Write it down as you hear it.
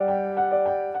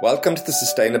Welcome to the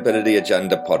Sustainability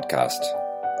Agenda podcast.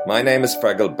 My name is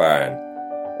Fergal Byrne.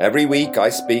 Every week I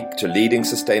speak to leading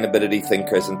sustainability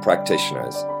thinkers and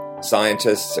practitioners,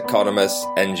 scientists, economists,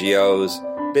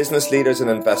 NGOs, business leaders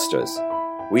and investors.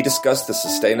 We discuss the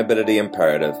sustainability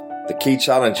imperative, the key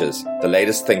challenges, the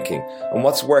latest thinking, and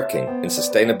what's working in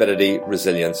sustainability,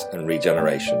 resilience and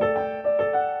regeneration.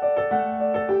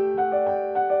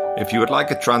 If you would like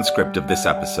a transcript of this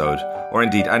episode, or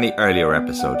indeed any earlier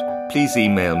episode, please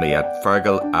email me at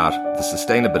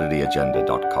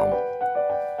fergal@thesustainabilityagenda.com.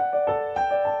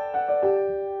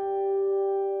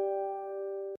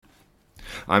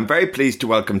 I'm very pleased to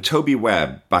welcome Toby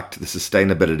Webb back to the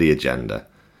Sustainability Agenda.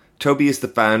 Toby is the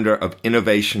founder of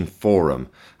Innovation Forum,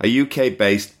 a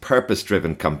UK-based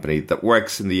purpose-driven company that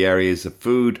works in the areas of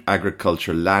food,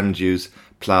 agriculture, land use,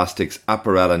 plastics,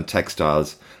 apparel and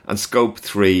textiles, and Scope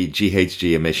III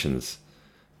GHG emissions.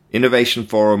 Innovation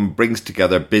Forum brings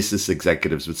together business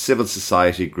executives with civil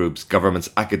society groups, governments,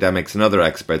 academics and other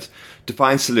experts to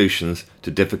find solutions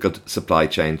to difficult supply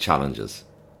chain challenges.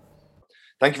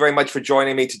 Thank you very much for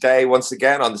joining me today once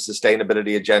again on the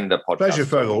Sustainability Agenda podcast. Pleasure,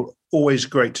 Fergal. Always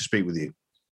great to speak with you.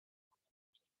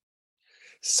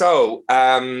 So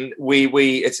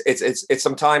it's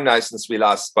some time now since we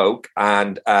last spoke,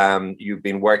 and you've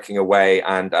been working away,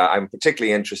 and I'm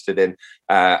particularly interested in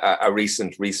a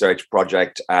recent research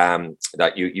project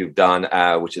that you've done,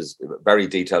 which is very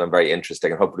detailed and very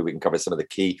interesting, and hopefully we can cover some of the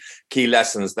key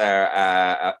lessons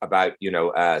there about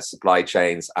supply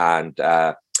chains and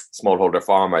smallholder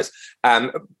farmers.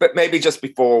 But maybe just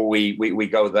before we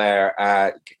go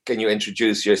there, can you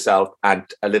introduce yourself and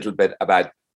a little bit about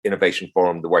Innovation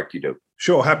Forum, the work you do?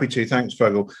 Sure, happy to. Thanks,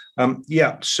 Fergal.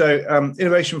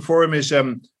 Innovation Forum is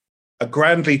a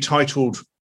grandly titled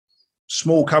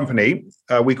small company.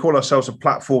 We call ourselves a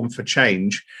platform for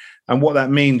change. And what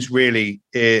that means really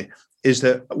is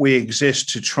that we exist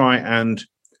to try and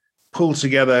pull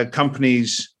together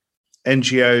companies,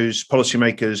 NGOs,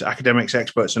 policymakers, academics,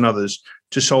 experts, and others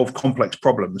to solve complex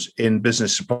problems in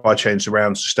business supply chains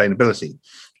around sustainability.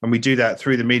 And we do that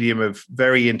through the medium of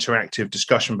very interactive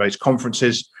discussion-based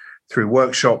conferences, through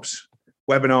workshops,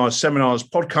 webinars, seminars,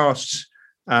 podcasts,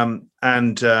 and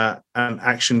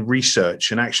action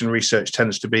research. And action research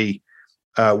tends to be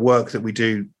work that we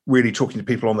do really talking to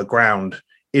people on the ground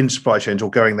in supply chains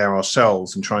or going there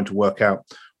ourselves and trying to work out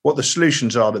what the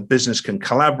solutions are that business can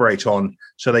collaborate on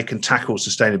so they can tackle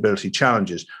sustainability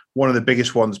challenges. One of the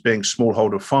biggest ones being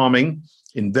smallholder farming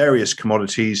in various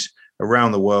commodities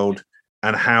around the world,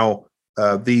 and how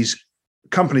these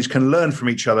companies can learn from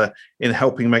each other in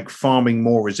helping make farming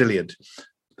more resilient.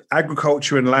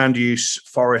 Agriculture and land use,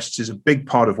 forests is a big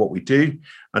part of what we do.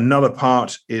 Another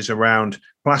part is around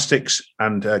plastics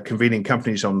and convening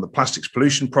companies on the plastics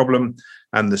pollution problem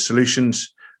and the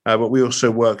solutions. But we also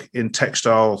work in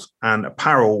textiles and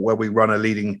apparel, where we run a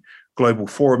leading global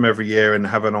forum every year and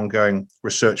have an ongoing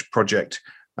research project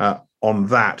on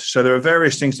that. So there are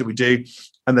various things that we do.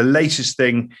 And the latest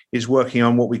thing is working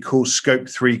on what we call Scope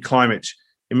III climate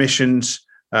emissions,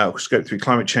 Scope III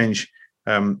climate change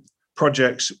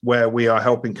projects, where we are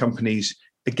helping companies,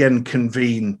 again,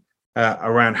 convene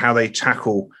around how they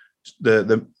tackle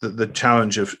the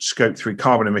challenge of Scope III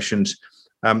carbon emissions,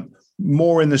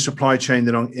 more in the supply chain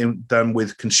than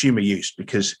with consumer use,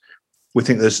 because we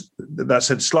think that's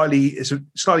a slightly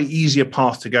easier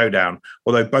path to go down,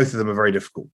 although both of them are very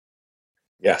difficult.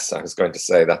 Yes, I was going to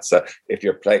say that's if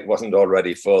your plate wasn't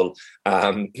already full,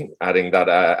 adding that,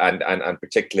 and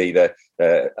particularly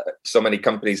so many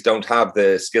companies don't have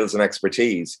the skills and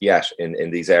expertise yet in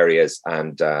these areas,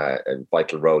 and a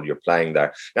vital role you're playing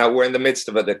there. Now, we're in the midst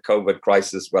of the COVID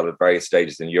crisis, well, at various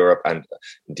stages in Europe, and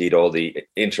indeed all the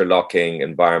interlocking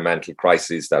environmental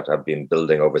crises that have been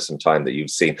building over some time that you've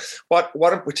seen. What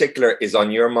in particular is on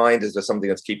your mind? Is there something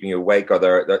that's keeping you awake? Are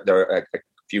there a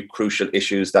few crucial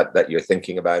issues that you're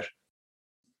thinking about?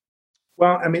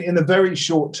 Well, I mean, in the very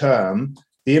short term,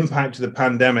 the impact of the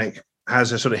pandemic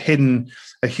has a sort of hidden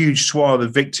a huge swath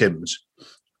of victims,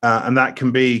 and that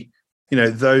can be,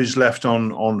 those left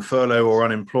on furlough or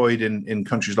unemployed in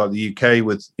countries like the UK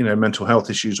with mental health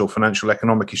issues or financial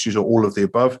economic issues or all of the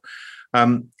above.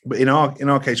 But in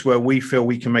our case, where we feel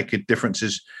we can make a difference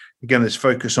is, again, this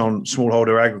focus on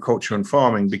smallholder agriculture and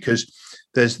farming, because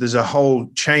there's a whole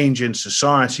change in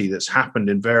society that's happened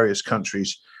in various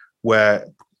countries where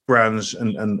brands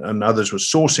and others were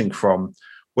sourcing from,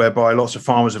 whereby lots of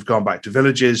farmers have gone back to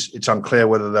villages. It's unclear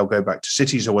whether they'll go back to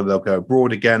cities or whether they'll go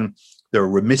abroad again. There are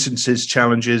remittances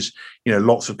challenges.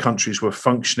 Lots of countries were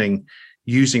functioning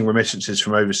using remittances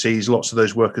from overseas. Lots of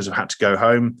those workers have had to go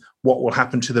home. What will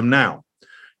happen to them now?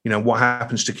 what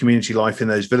happens to community life in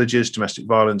those villages, domestic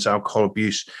violence, alcohol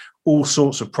abuse, all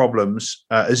sorts of problems,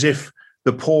 as if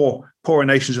the poorer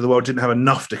nations of the world didn't have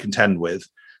enough to contend with.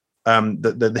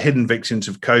 The hidden victims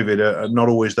of COVID are not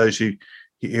always those who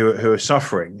are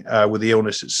suffering with the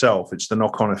illness itself. It's the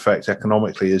knock-on effect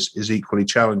economically is equally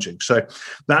challenging. So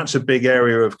that's a big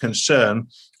area of concern.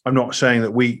 I'm not saying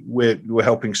that we're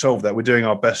helping solve that. We're doing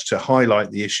our best to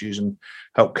highlight the issues and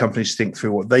help companies think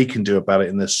through what they can do about it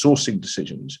in their sourcing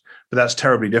decisions. But that's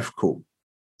terribly difficult.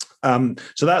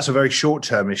 So that's a very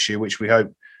short-term issue, which we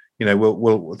hope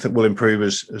will improve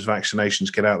as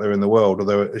vaccinations get out there in the world.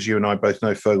 Although, as you and I both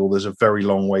know, Fergal, there's a very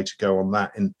long way to go on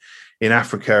that in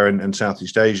Africa and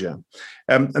Southeast Asia.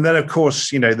 And then, of course,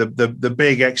 the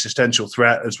big existential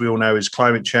threat, as we all know, is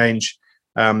climate change.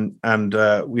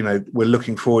 We're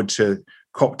looking forward to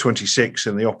COP26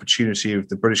 and the opportunity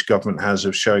the British government has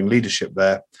of showing leadership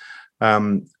there.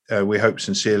 We hope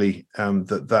sincerely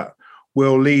that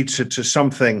will lead to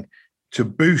something to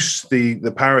boost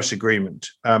the Paris Agreement.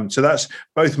 So that's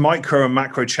both micro and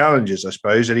macro challenges, I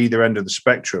suppose, at either end of the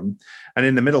spectrum. And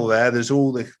in the middle there's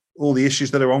all the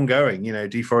issues that are ongoing,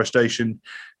 deforestation,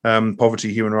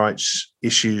 poverty, human rights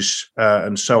issues,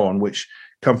 and so on, which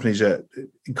companies are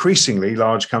increasingly,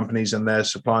 large companies and their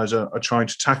suppliers are trying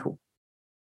to tackle.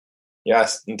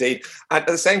 Yes, indeed. At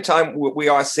the same time, we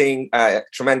are seeing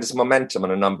tremendous momentum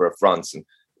on a number of fronts, and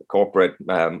corporate,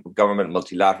 government,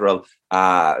 multilateral,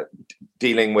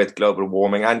 dealing with global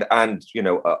warming and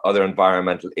other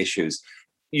environmental issues.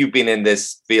 You've been in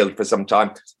this field for some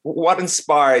time. What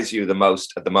inspires you the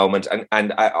most at the moment?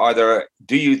 And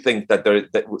do you think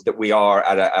that we are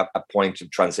at a point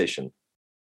of transition?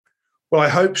 Well, I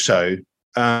hope so.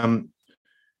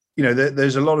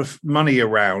 There's a lot of money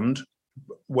around,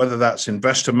 whether that's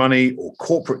investor money or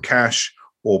corporate cash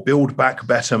or Build Back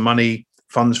Better money,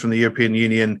 funds from the European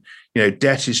Union.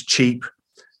 Debt is cheap,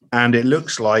 and it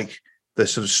looks like the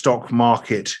sort of stock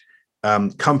market,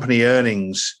 company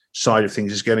earnings side of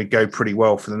things is going to go pretty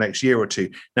well for the next year or two.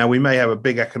 Now, we may have a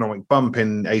big economic bump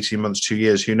in 18 months, 2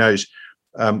 years, who knows?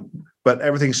 But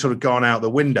everything's sort of gone out the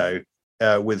window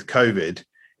with COVID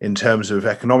in terms of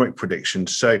economic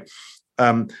predictions. So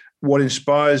what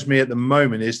inspires me at the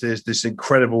moment is there's this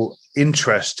incredible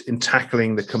interest in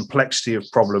tackling the complexity of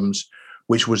problems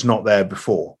which was not there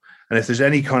before. And if there's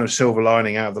any kind of silver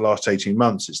lining out of the last 18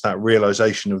 months, it's that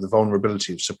realization of the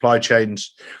vulnerability of supply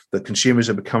chains, that consumers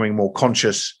are becoming more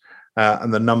conscious,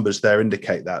 and the numbers there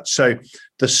indicate that. So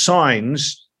the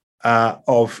signs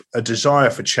of a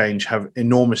desire for change have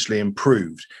enormously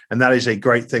improved. And that is a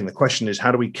great thing. The question is,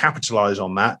 how do we capitalize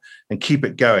on that and keep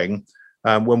it going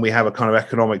when we have a kind of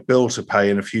economic bill to pay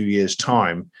in a few years'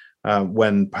 time,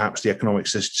 when perhaps the economic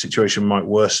situation might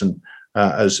worsen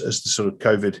as the sort of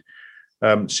COVID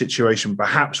situation,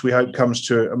 perhaps we hope, comes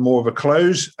to more of a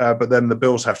close, but then the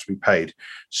bills have to be paid.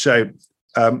 So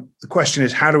the question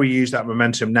is, how do we use that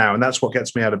momentum now? And that's what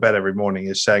gets me out of bed every morning,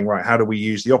 is saying, right, how do we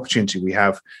use the opportunity we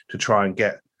have to try and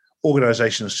get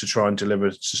organizations to try and deliver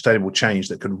sustainable change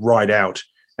that could ride out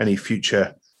any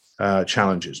future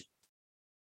challenges?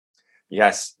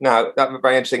 Yes. Now, that was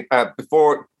very interesting.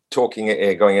 Before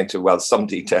going into some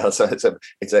details,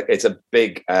 it's a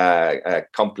big,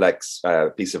 complex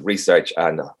piece of research,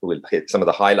 and we'll hit some of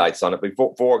the highlights on it.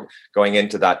 Before going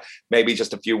into that, maybe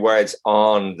just a few words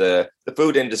on the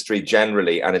food industry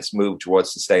generally and its move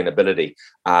towards sustainability.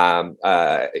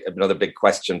 Another big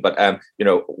question, but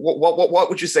what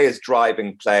would you say is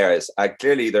driving players?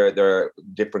 Clearly, there are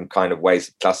different kind of ways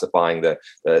of classifying the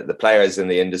players in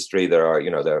the industry. There are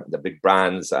the big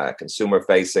brands, consumer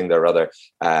facing. There are other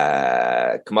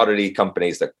commodity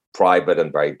companies that are private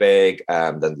and very big.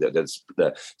 Then there's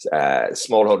the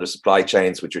smallholder supply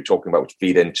chains, which you're talking about, which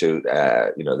feed into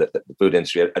the food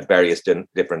industry at various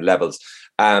different levels.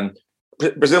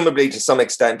 Presumably, to some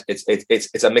extent,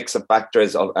 it's a mix of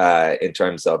factors in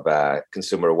terms of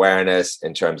consumer awareness,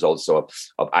 in terms also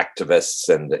of activists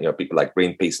and people like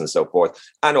Greenpeace and so forth,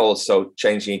 and also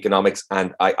changing economics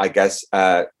and I guess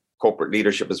corporate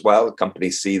leadership as well.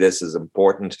 Companies see this as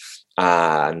important,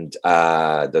 and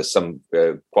there's some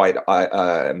quite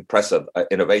impressive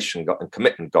innovation and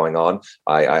commitment going on.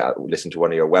 I listened to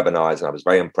one of your webinars, and I was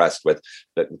very impressed with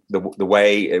the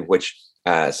way in which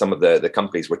some of the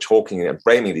companies were talking and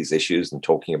framing these issues and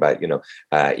talking about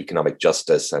economic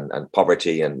justice and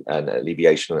poverty and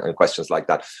alleviation and questions like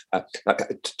that.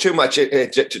 Too much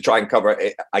to try and cover,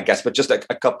 I guess, but just a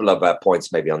couple of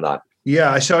points maybe on that.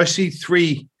 Yeah, so I see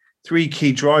three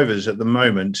key drivers at the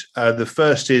moment. The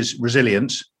first is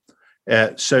resilience.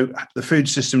 So the food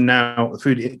system now, the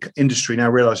food industry now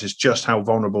realizes just how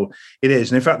vulnerable it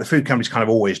is. And in fact, the food companies kind of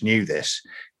always knew this.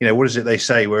 What is it they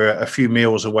say? We're a few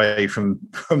meals away from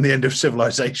the end of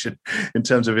civilization in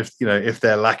terms of if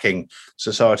they're lacking,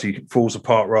 society falls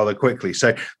apart rather quickly.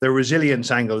 So the resilience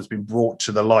angle has been brought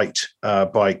to the light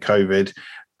by COVID.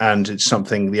 And it's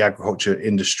something the agriculture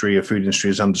industry or food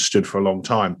industry has understood for a long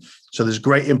time. So there's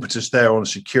great impetus there on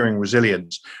securing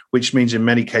resilience, which means in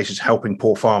many cases helping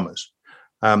poor farmers.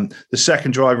 The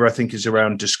second driver, I think, is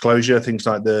around disclosure, things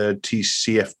like the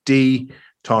TCFD,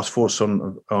 Task Force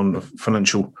on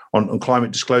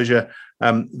Climate Disclosure,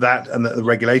 that and the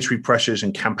regulatory pressures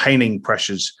and campaigning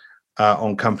pressures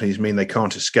on companies mean they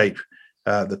can't escape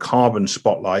the carbon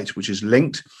spotlight, which is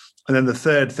linked. And then the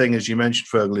third thing, as you mentioned,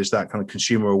 Fergal, is that kind of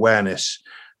consumer awareness.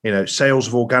 Sales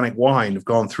of organic wine have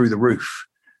gone through the roof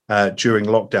during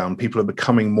lockdown. People are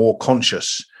becoming more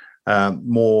conscious,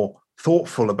 more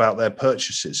thoughtful about their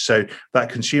purchases. So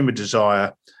that consumer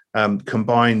desire,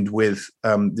 combined with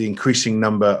the increasing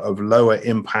number of lower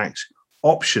impact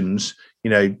options,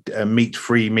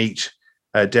 meat-free meat,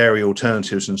 dairy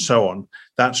alternatives, and so on,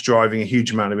 that's driving a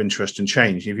huge amount of interest and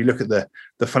change. If you look at the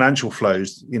financial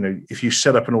flows, if you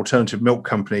set up an alternative milk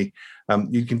company,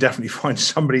 you can definitely find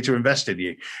somebody to invest in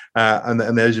you,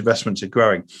 and those investments are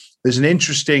growing. There's an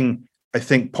interesting, I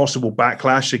think, possible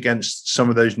backlash against some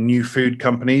of those new food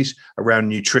companies around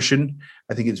nutrition.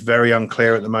 I think it's very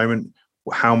unclear at the moment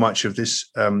how much of this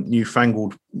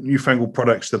newfangled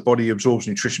products the body absorbs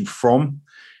nutrition from.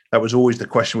 That was always the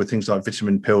question with things like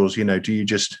vitamin pills. Do you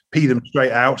just pee them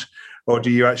straight out, or do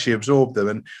you actually absorb them?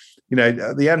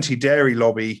 And the anti-dairy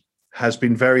lobby has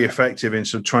been very effective in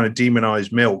sort of trying to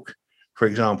demonize milk, for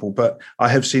example. But I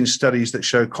have seen studies that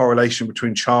show correlation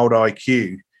between child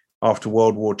IQ after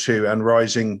World War II and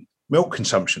rising milk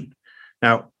consumption.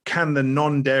 Now, can the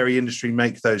non-dairy industry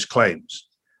make those claims?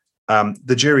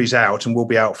 The jury's out and will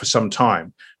be out for some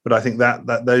time. But I think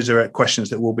that those are questions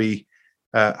that will be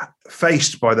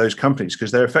faced by those companies,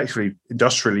 because they're effectively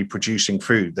industrially producing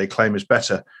food they claim is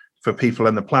better for people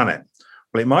and the planet.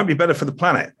 Well, it might be better for the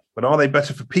planet, but are they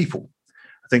better for people?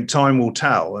 I think time will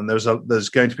tell, and there's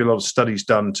going to be a lot of studies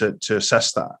done to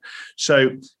assess that.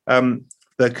 So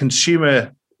the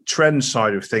consumer trend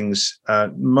side of things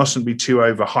mustn't be too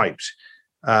overhyped.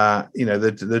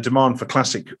 The demand for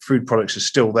classic food products is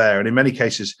still there, and in many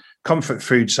cases, comfort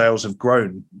food sales have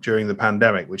grown during the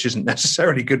pandemic, which isn't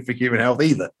necessarily good for human health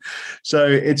either. So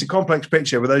it's a complex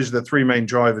picture, but those are the three main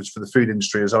drivers for the food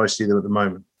industry as I see them at the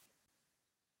moment.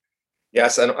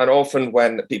 Yes, and often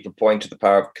when people point to the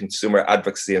power of consumer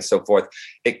advocacy and so forth,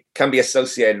 it can be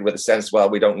associated with a sense, well,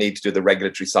 we don't need to do the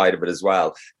regulatory side of it as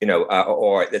well,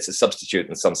 or it's a substitute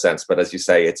in some sense. But as you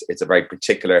say, it's a very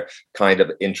particular kind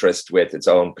of interest with its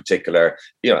own particular,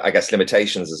 I guess,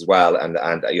 limitations as well, and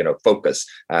focus.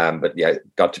 But yeah,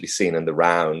 got to be seen in the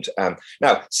round.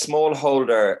 Now,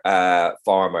 smallholder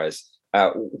farmers.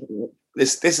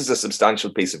 This is a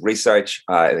substantial piece of research.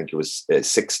 I think it was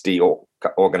 60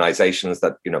 organizations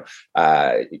that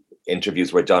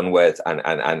interviews were done with,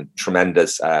 and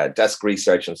tremendous desk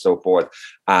research and so forth.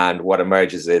 And what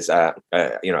emerges is a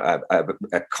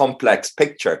complex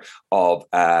picture of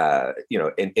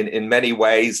in many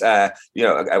ways a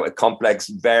complex,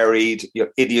 varied,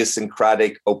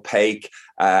 idiosyncratic, opaque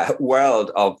world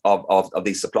of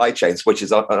these supply chains, which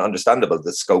is understandable.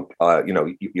 The scope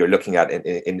you're looking at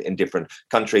in different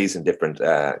countries and different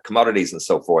commodities and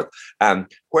so forth.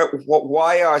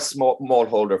 Why are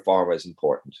smallholder farmers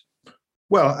important?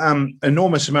 Well,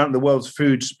 enormous amount of the world's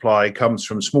food supply comes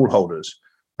from smallholders.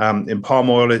 In palm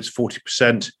oil, it's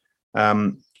 40%,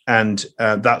 and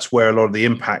that's where a lot of the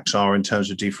impacts are in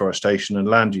terms of deforestation and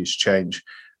land use change,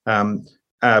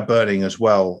 burning as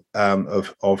well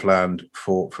of land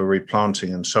for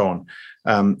replanting and so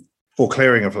on, or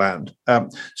clearing of land.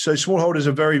 So smallholders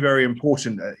are very, very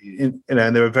important, and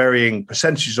there are varying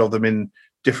percentages of them in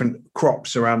different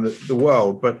crops around the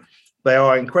world, but they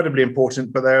are incredibly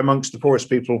important, but they're amongst the poorest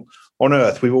people on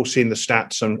earth. We've all seen the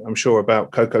stats, I'm sure,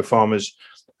 about cocoa farmers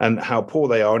and how poor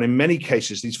they are. And in many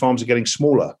cases, these farms are getting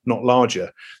smaller, not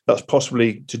larger. That's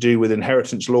possibly to do with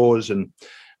inheritance laws and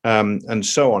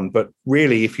so on. But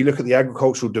really, if you look at the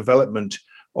agricultural development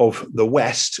of the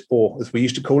West, or as we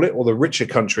used to call it, or the richer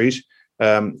countries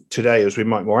today, as we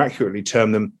might more accurately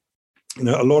term them,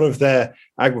 a lot of their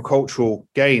agricultural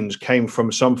gains came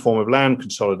from some form of land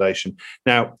consolidation.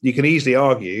 Now, you can easily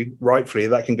argue, rightfully,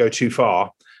 that can go too far.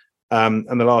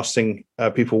 And the last thing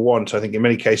people want, I think, in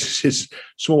many cases, is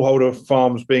smallholder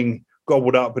farms being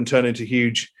gobbled up and turned into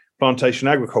huge plantation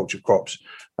agriculture crops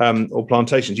or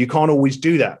plantations. You can't always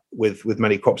do that with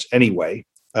many crops anyway.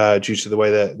 due to the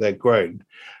way they're grown.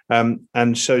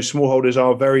 And so smallholders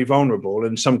are very vulnerable,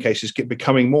 in some cases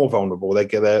becoming more vulnerable.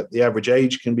 The average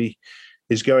age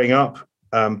is going up,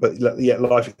 but yet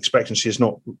life expectancy is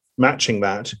not matching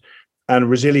that. And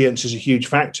resilience is a huge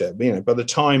factor. By the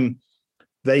time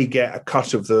they get a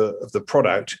cut of the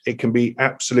product, it can be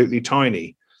absolutely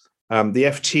tiny. The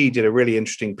FT did a really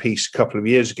interesting piece a couple of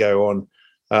years ago on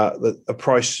the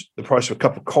price of a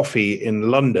cup of coffee in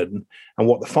London and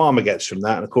what the farmer gets from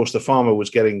that. And of course, the farmer was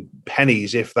getting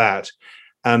pennies, if that.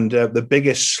 And the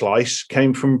biggest slice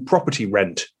came from property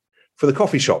rent for the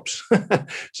coffee shops.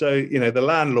 So, the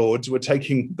landlords were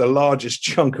taking the largest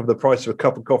chunk of the price of a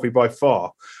cup of coffee by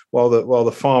far, while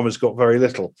the farmers got very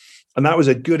little. And that was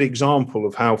a good example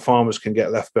of how farmers can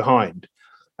get left behind.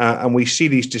 And we see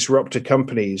these disruptor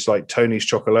companies like Tony's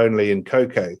Chocolonely and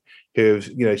Cocoa, who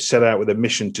have set out with a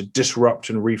mission to disrupt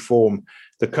and reform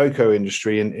the cocoa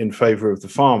industry in favor of the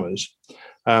farmers.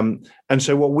 And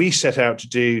so what we set out to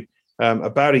do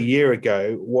about a year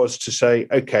ago was to say,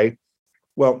 okay,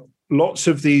 well, lots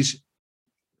of these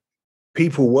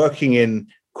people working in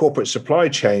corporate supply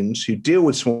chains who deal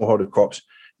with smallholder crops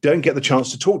don't get the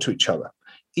chance to talk to each other,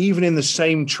 even in the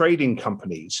same trading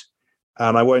companies.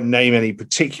 And I won't name any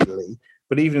particularly,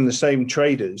 but even in the same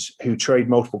traders who trade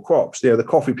multiple crops, the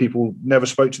coffee people never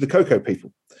spoke to the cocoa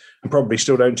people and probably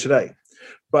still don't today.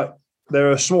 But there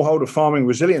are smallholder farming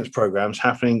resilience programs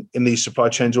happening in these supply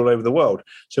chains all over the world.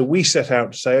 So we set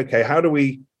out to say, okay, how do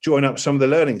we join up some of the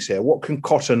learnings here? What can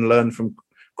cotton learn from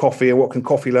coffee, and what can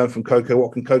coffee learn from cocoa?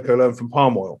 What can cocoa learn from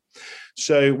palm oil?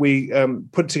 So we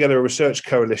put together a research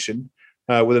coalition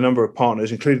with a number of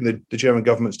partners, including the German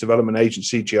government's development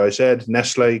agency, GIZ,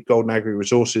 Nestle, Golden Agri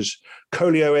Resources,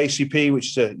 Colio ACP,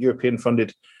 which is a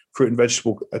European-funded fruit and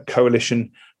vegetable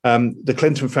coalition, the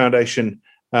Clinton Foundation,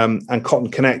 and Cotton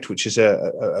Connect, which is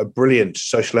a brilliant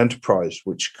social enterprise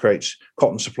which creates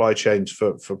cotton supply chains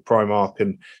for Primark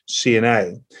and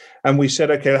C&A. And we said,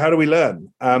 okay, how do we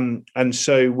learn? And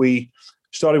so we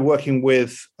started working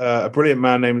with a brilliant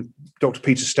man named Dr.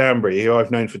 Peter Stanbury, who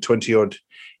I've known for 20-odd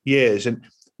years. And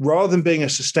rather than being a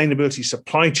sustainability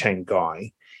supply chain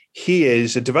guy, he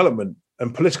is a development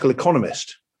and political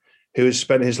economist who has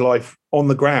spent his life on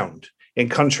the ground in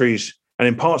countries and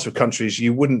in parts of countries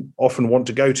you wouldn't often want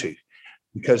to go to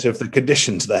because of the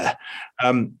conditions there.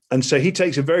 And so he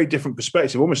takes a very different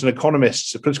perspective, almost a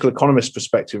political economist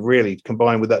perspective, really,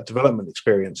 combined with that development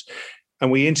experience. And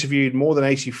we interviewed more than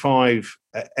 85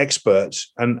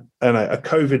 experts, and a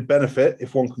COVID benefit,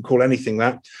 if one can call anything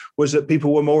that, was that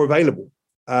people were more available.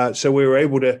 So we were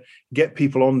able to get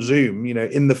people on Zoom,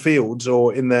 in the fields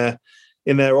or in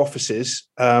their offices,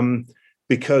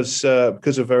 because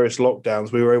of various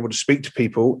lockdowns. We were able to speak to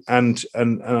people and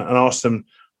ask them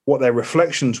what their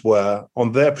reflections were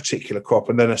on their particular crop,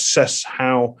 and then assess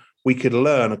how we could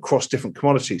learn across different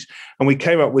commodities. And we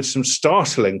came up with some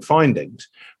startling findings,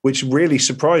 which really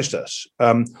surprised us.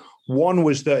 One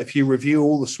was that if you review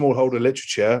all the smallholder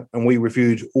literature, and we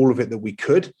reviewed all of it that we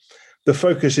could, the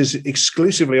focus is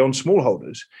exclusively on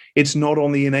smallholders. It's not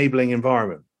on the enabling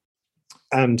environment.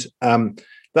 And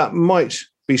that might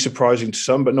be surprising to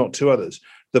some, but not to others.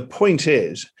 The point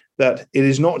is that it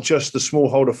is not just the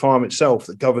smallholder farm itself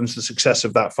that governs the success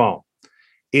of that farm.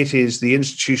 It is the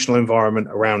institutional environment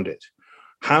around it.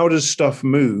 How does stuff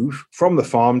move from the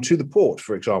farm to the port,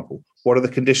 for example? What are the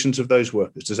conditions of those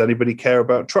workers? Does anybody care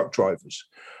about truck drivers?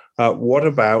 What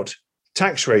about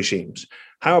tax regimes?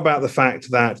 How about the fact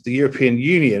that the European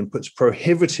Union puts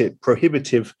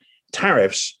prohibitive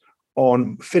tariffs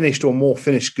on finished or more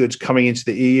finished goods coming into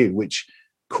the EU, which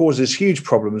causes huge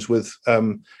problems with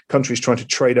countries trying to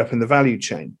trade up in the value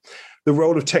chain? The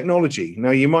role of technology. Now,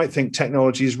 you might think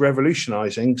technology is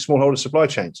revolutionizing smallholder supply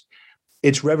chains.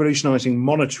 It's revolutionizing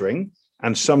monitoring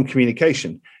and some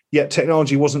communication, yet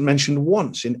technology wasn't mentioned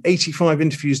once in 85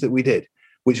 interviews that we did,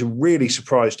 which really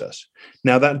surprised us.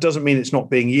 Now, that doesn't mean it's not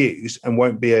being used and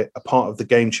won't be a part of the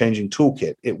game-changing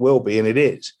toolkit. It will be, and it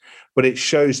is. But it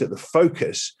shows that the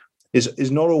focus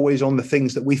is not always on the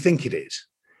things that we think it is.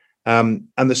 And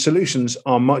the solutions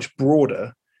are much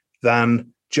broader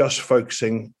than just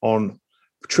focusing on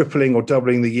tripling or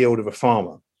doubling the yield of a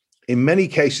farmer. In many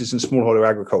cases in smallholder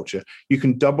agriculture, you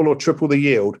can double or triple the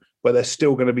yield, but they're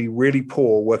still going to be really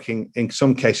poor, working in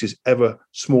some cases ever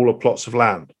smaller plots of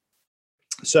land.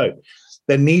 So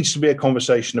there needs to be a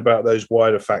conversation about those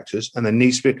wider factors, and there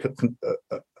needs to be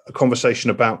a conversation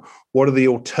about what are the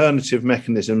alternative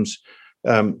mechanisms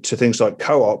to things like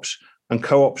co-ops. And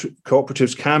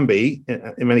cooperatives can be,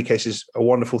 in many cases, a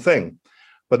wonderful thing,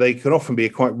 but they can often be a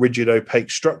quite rigid, opaque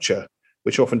structure,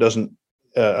 which often doesn't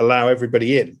allow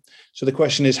everybody in. So the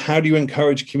question is, how do you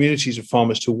encourage communities of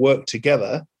farmers to work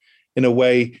together in a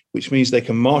way which means they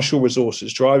can marshal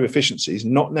resources, drive efficiencies,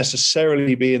 not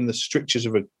necessarily be in the strictures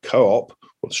of a co-op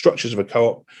or the structures of a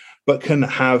co-op, but can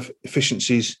have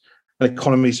efficiencies and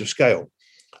economies of scale?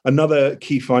 Another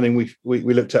key finding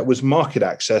we looked at was market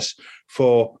access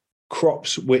for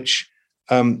crops which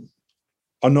are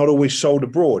not always sold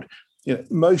abroad. A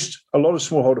lot of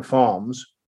smallholder farms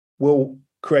will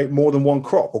create more than one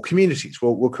crop, or communities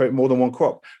will create more than one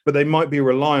crop, but they might be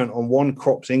reliant on one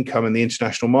crop's income in the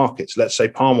international markets. Let's say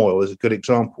palm oil is a good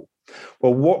example.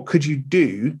 Well, what could you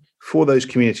do for those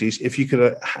communities if you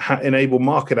could enable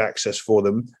market access for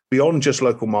them beyond just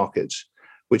local markets,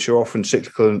 which are often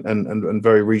cyclical and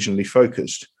very regionally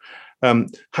focused?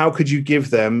 How could you give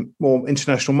them more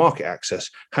international market access?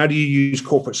 How do you use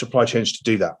corporate supply chains to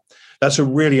do that? That's a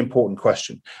really important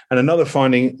question. And another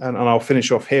finding, and I'll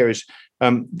finish off here, is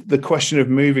the question of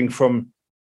moving from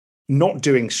not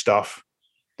doing stuff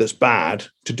that's bad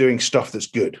to doing stuff that's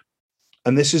good.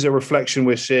 And this is a reflection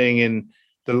we're seeing in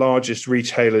the largest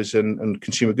retailers and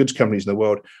consumer goods companies in the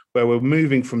world, where we're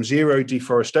moving from zero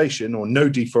deforestation or no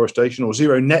deforestation or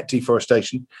zero net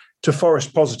deforestation to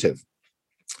forest positive.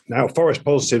 Now, forest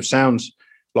positive sounds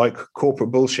like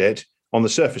corporate bullshit on the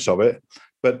surface of it,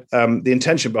 but the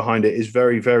intention behind it is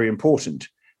very, very important.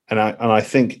 And I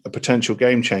think a potential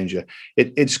game changer.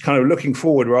 It's kind of looking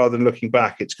forward rather than looking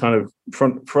back. It's kind of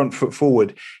front foot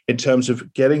forward in terms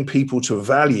of getting people to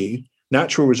value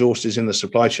natural resources in the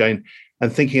supply chain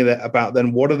and thinking about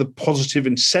then what are the positive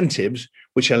incentives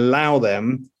which allow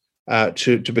them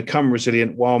to become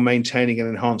resilient while maintaining and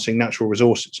enhancing natural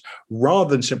resources,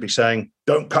 rather than simply saying,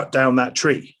 don't cut down that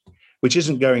tree, which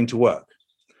isn't going to work.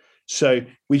 So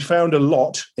we found a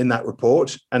lot in that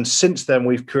report. And since then,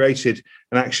 we've created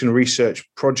an action research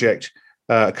project,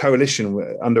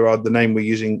 coalition under the name we're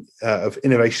using of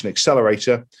Innovation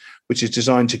Accelerator, which is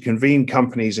designed to convene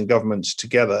companies and governments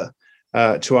together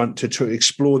to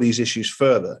explore these issues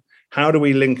further. How do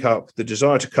we link up the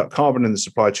desire to cut carbon in the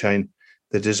supply chain,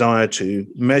 the desire to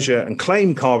measure and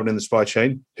claim carbon in the supply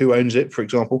chain, who owns it, for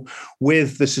example,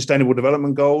 with the Sustainable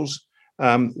Development Goals,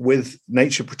 with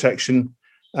nature protection,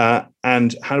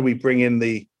 and how do we bring in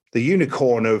the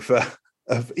unicorn of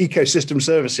ecosystem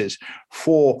services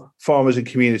for farmers and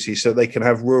communities so they can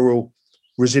have rural,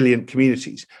 resilient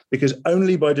communities? Because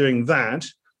only by doing that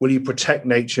will you protect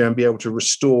nature and be able to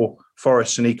restore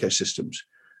forests and ecosystems.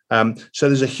 So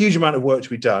there's a huge amount of work to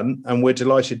be done, and we're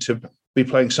delighted to be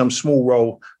playing some small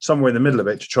role somewhere in the middle of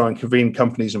it to try and convene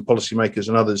companies and policymakers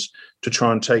and others to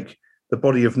try and take the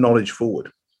body of knowledge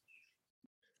forward.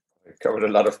 Covered a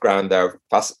lot of ground there.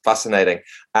 Fascinating.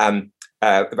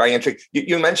 Very interesting.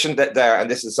 You mentioned that there, and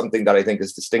this is something that I think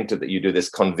is distinctive, that you do this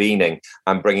convening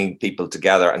and bringing people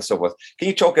together and so forth. Can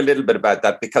you talk a little bit about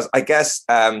that? Because I guess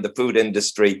the food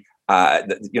industry,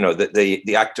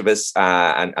 the activists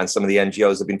and some of the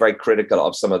NGOs have been very critical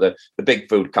of some of the big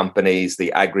food companies,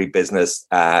 the agribusiness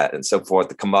and so forth,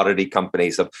 the commodity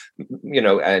companies of,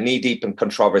 knee deep in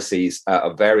controversies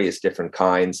of various different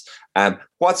kinds.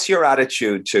 What's your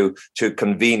attitude to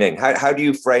convening? How do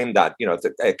you frame that?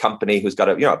 A company who's got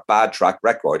a bad track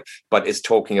record, but is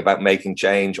talking about making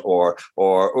change, or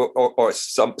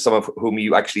some of whom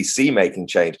you actually see making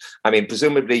change. I mean,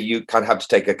 presumably you kind of have to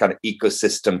take a kind of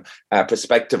ecosystem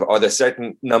perspective. Are there a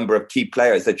certain number of key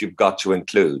players that you've got to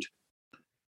include?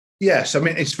 Yes, I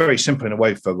mean, it's very simple in a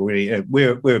way, Fogel.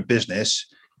 We're a business.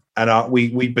 And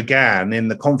we began in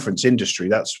the conference industry.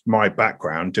 That's my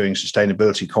background, doing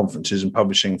sustainability conferences and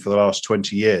publishing for the last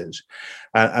 20 years.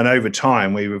 And over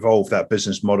time, we've evolved that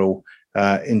business model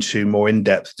into more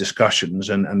in-depth discussions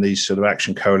and these sort of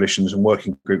action coalitions and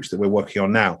working groups that we're working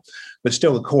on now. But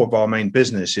still, the core of our main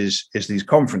business is these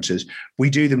conferences. We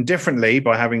do them differently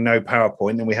by having no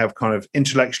PowerPoint, and we have kind of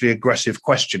intellectually aggressive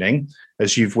questioning,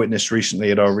 as you've witnessed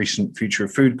recently at our recent Future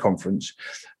of Food conference.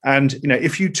 And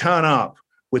if you turn up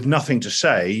with nothing to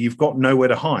say, you've got nowhere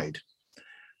to hide.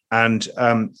 And,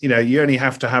 you only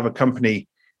have to have a company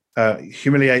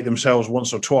humiliate themselves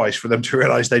once or twice for them to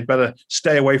realize they'd better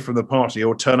stay away from the party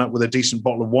or turn up with a decent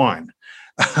bottle of wine.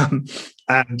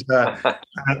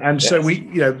 So we,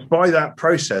 by that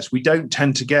process, we don't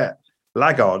tend to get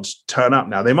laggards turn up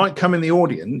now. They might come in the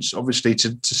audience, obviously,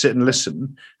 to sit and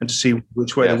listen and to see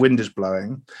which way the wind is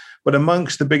blowing. But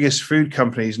amongst the biggest food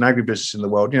companies and agribusiness in the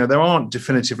world, there aren't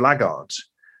definitive laggards.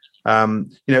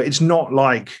 It's not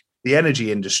like the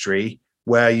energy industry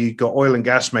where you've got oil and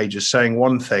gas majors saying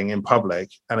one thing in public,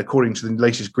 and according to the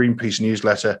latest Greenpeace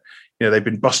newsletter, they've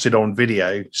been busted on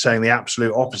video saying the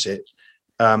absolute opposite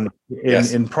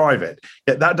in private.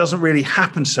 Yet that doesn't really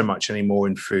happen so much anymore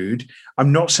in food.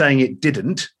 I'm not saying it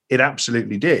didn't. It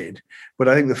absolutely did. But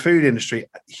I think the food industry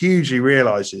hugely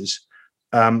realizes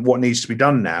what needs to be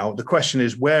done now. The question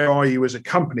is, where are you as a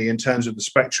company in terms of the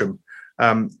spectrum,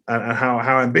 and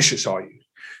how ambitious are you?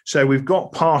 So we've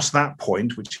got past that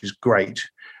point, which is great.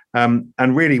 And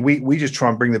really, we just try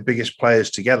and bring the biggest players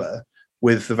together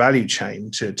with the value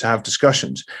chain to have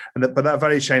discussions. But that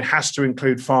value chain has to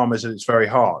include farmers at its very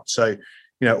heart. So,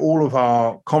 all of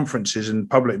our conferences and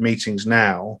public meetings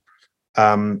now,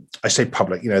 I say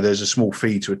public, there's a small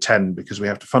fee to attend because we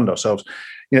have to fund ourselves.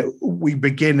 We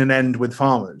begin and end with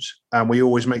farmers, and we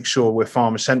always make sure we're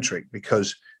farmer-centric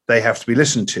because they have to be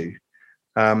listened to.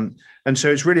 And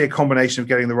so it's really a combination of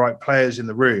getting the right players in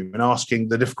the room and asking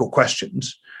the difficult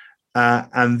questions,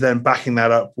 and then backing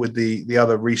that up with the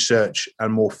other research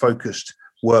and more focused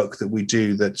work that we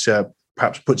do that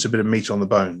perhaps puts a bit of meat on the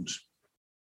bones.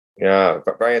 Yeah,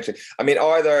 very interesting. I mean,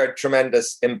 are there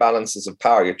tremendous imbalances of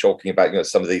power? You're talking about,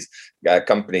 some of these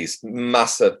companies,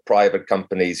 massive private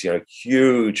companies,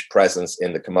 huge presence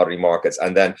in the commodity markets.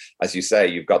 And then, as you say,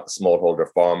 you've got the smallholder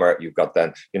farmer, you've got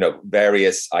then,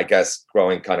 various, I guess,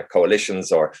 growing kind of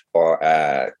coalitions or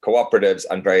cooperatives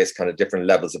and various kind of different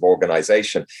levels of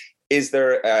organization. Is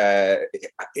there,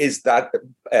 is that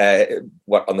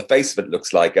what on the face of it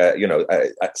looks like,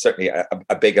 certainly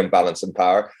a big imbalance in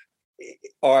power?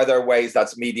 Are there ways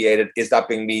that's mediated? Is that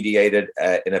being mediated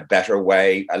in a better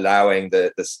way, allowing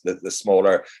the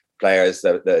smaller players,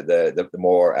 the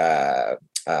more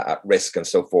at risk and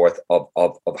so forth of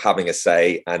having a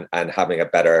say and having a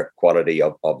better quality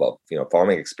of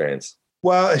farming experience?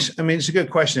 Well, it's a good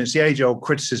question. It's the age-old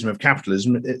criticism of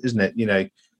capitalism, isn't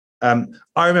it?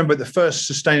 I remember the first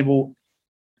Sustainable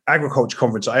Agriculture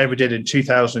Conference I ever did in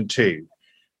 2002.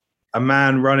 A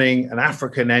man running an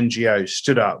African NGO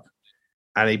stood up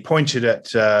and he pointed at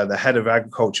the head of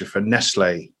agriculture for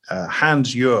Nestle,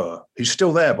 Hans Ure, who's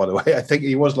still there, by the way. I think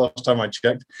he was last time I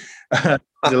checked.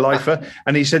 He's a lifer.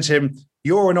 And he said to him,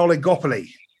 "You're an oligopoly.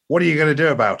 What are you going to do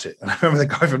about it?" And I remember the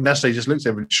guy from Nestle just looked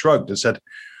at him and shrugged and said,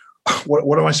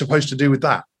 what am I supposed to do with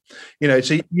that?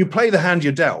 So you play the hand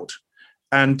you're dealt.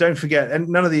 And don't forget, and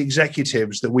none of the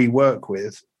executives that we work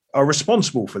with are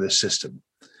responsible for this system.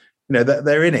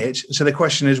 They're in it. So the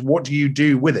question is, what do you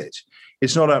do with it?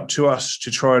 It's not up to us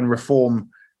to try and reform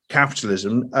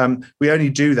capitalism. We only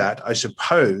do that, I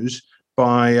suppose,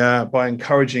 by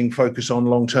encouraging focus on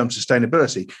long-term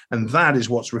sustainability. And that is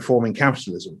what's reforming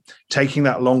capitalism, taking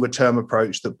that longer-term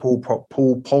approach that Paul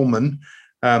Polman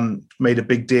made a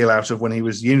big deal out of when he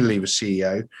was Unilever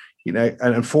CEO,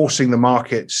 and forcing the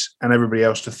markets and everybody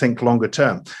else to think longer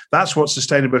term. That's what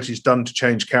sustainability has done to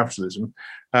change capitalism.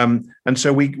 And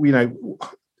so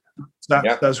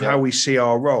that's how we see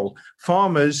our role.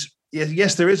 Farmers,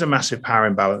 yes, there is a massive power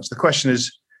imbalance. The question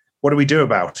is, what do we do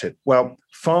about it? Well,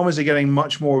 farmers are getting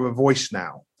much more of a voice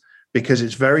now because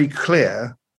it's very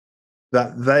clear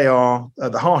that they are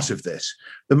at the heart of this.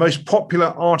 The most popular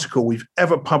article we've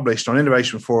ever published on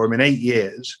Innovation Forum in 8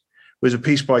 years was a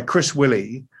piece by Chris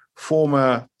Willey,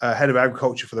 former head of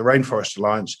agriculture for the Rainforest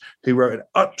Alliance, who wrote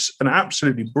an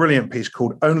absolutely brilliant piece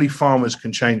called "Only Farmers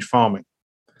Can Change Farming"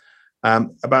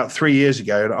 about 3 years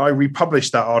ago. And I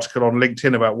republished that article on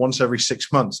LinkedIn about once every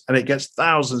 6 months, and it gets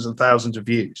thousands and thousands of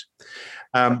views.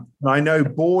 And I know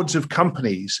boards of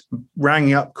companies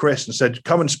rang up Chris and said,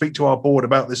 "Come and speak to our board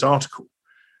about this article."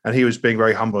 And he was being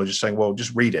very humble and just saying, "Well,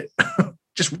 just read it.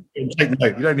 Just take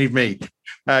note. You don't need me."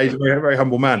 He's a very, very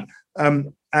humble man.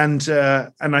 And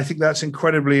I think that's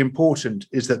incredibly important,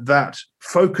 is that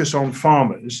focus on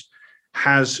farmers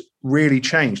has really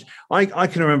changed. I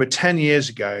can remember 10 years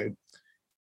ago,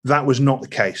 that was not the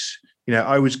case.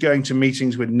 I was going to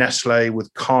meetings with Nestle,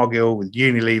 with Cargill, with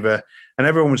Unilever, and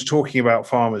everyone was talking about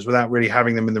farmers without really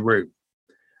having them in the room.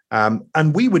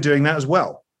 And we were doing that as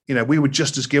well. We were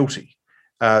just as guilty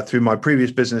through my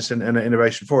previous business and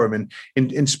Innovation Forum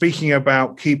in speaking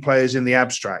about key players in the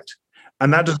abstract.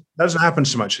 And that doesn't happen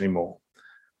so much anymore.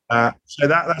 So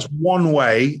that's one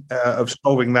way of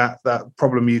solving that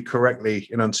problem you correctly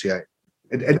enunciate.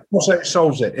 It also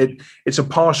solves it. It's a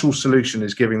partial solution,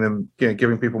 is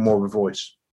giving people more of a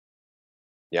voice.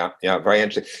 Yeah, very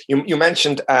interesting. You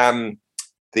mentioned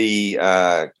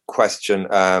the question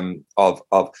of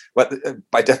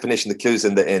by definition, the clues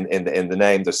in the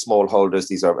name. The smallholders.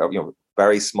 These are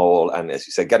very small, and as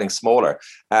you say, getting smaller.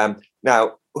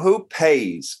 Now, who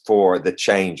pays for the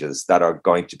changes that are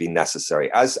going to be necessary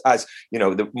as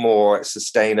the more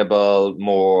sustainable,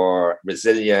 more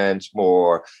resilient,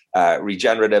 more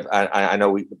regenerative? And I know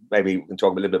we can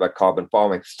talk a little bit about carbon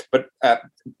farming, but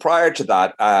prior to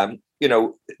that,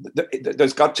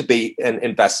 there's got to be an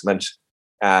investment.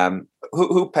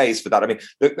 Who pays for that? I mean,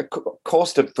 the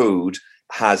cost of food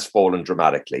has fallen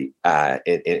dramatically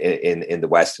in the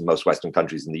West, in most Western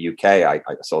countries. In the UK, I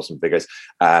saw some figures,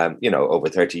 over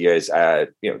 30 years,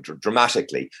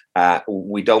 dramatically.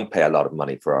 We don't pay a lot of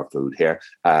money for our food here.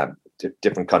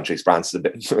 Different countries, France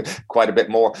is quite a bit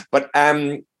more. But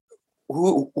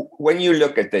when you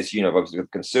look at this, obviously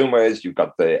with consumers, you've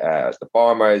got the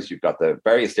farmers, you've got the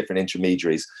various different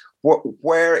intermediaries.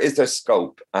 Where is there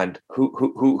scope, and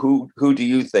who do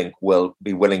you think will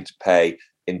be willing to pay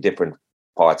in different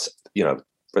parts,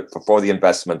 for the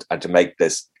investment and to make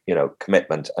this,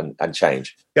 commitment and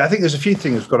change? Yeah, I think there's a few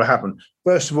things that's got to happen.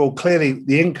 First of all, clearly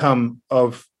the income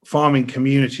of farming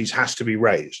communities has to be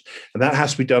raised, and that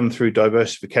has to be done through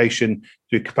diversification,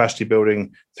 through capacity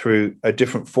building, through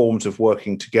different forms of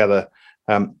working together.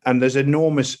 And there's an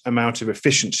enormous amount of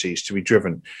efficiencies to be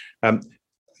driven.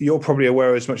 You're probably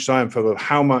aware as much as I am, Phil, of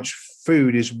how much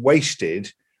food is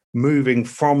wasted moving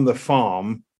from the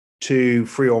farm to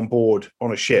free on board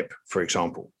on a ship, for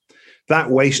example. That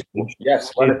waste.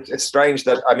 Yes, well, it's strange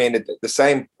that, I mean, as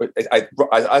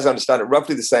I understand it,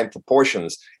 roughly the same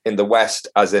proportions in the West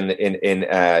as in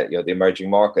the emerging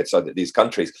markets or these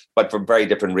countries, but for very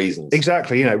different reasons.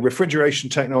 Exactly. Refrigeration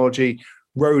technology,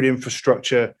 road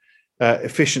infrastructure,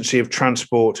 efficiency of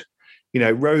transport.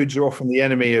 Roads are often the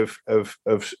enemy of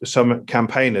some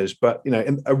campaigners, but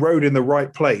a road in the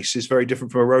right place is very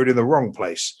different from a road in the wrong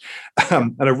place,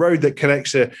 and a road that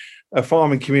connects a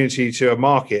farming community to a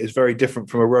market is very different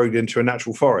from a road into a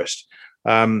natural forest.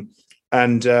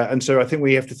 And so I think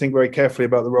we have to think very carefully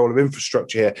about the role of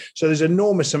infrastructure here. So there's an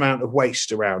enormous amount of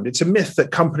waste around. It's a myth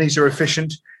that companies are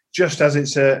efficient, just as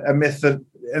it's a myth that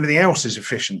anything else is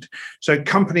efficient. So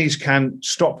companies can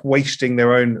stop wasting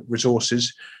their own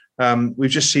resources. We've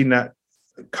just seen that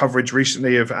coverage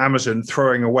recently of Amazon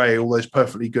throwing away all those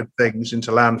perfectly good things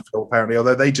into landfill, apparently,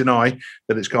 although they deny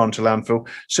that it's gone to landfill.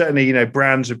 Certainly,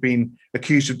 brands have been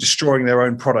accused of destroying their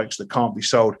own products that can't be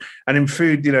sold. And in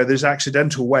food, there's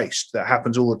accidental waste that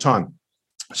happens all the time.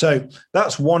 So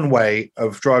that's one way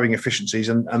of driving efficiencies,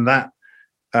 and that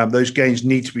those gains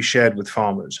need to be shared with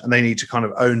farmers, and they need to kind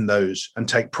of own those and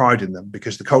take pride in them,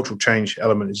 because the cultural change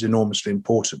element is enormously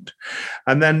important.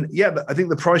 And then, I think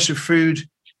the price of food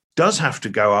does have to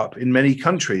go up in many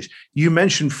countries. You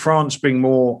mentioned France being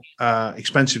more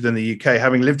expensive than the UK.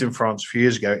 Having lived in France a few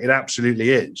years ago, it absolutely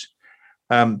is.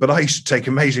 But I used to take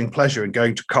amazing pleasure in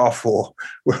going to Carrefour,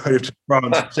 where I lived in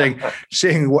France,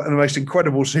 seeing what the most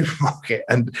incredible supermarket.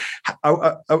 And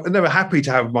I'm never happy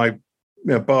to have my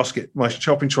basket, my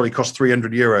shopping trolley cost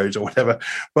 €300 or whatever,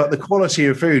 but the quality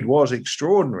of food was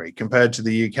extraordinary compared to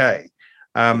the UK.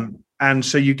 And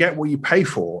so you get what you pay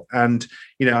for. And,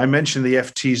 I mentioned the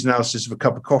FT's analysis of a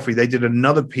cup of coffee. They did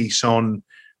another piece on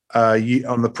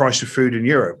the price of food in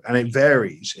Europe, and it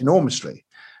varies enormously.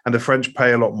 And the French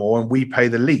pay a lot more, and we pay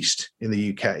the least in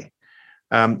the UK.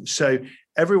 So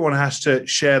everyone has to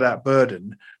share that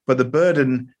burden, but the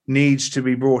burden needs to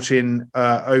be brought in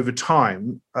over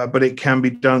time, but it can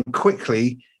be done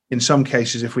quickly in some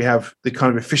cases if we have the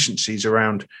kind of efficiencies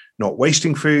around not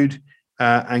wasting food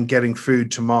and getting food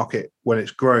to market when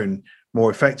it's grown more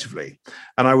effectively.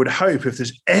 And I would hope, if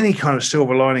there's any kind of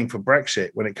silver lining for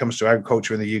Brexit when it comes to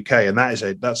agriculture in the UK, and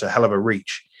that's a hell of a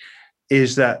reach,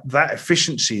 is that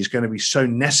efficiency is going to be so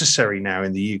necessary now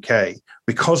in the UK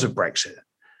because of Brexit,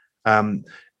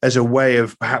 as a way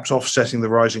of perhaps offsetting the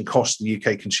rising costs the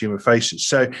UK consumer faces.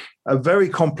 So a very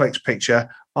complex picture.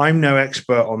 I'm no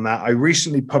expert on that. I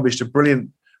recently published a brilliant,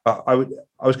 I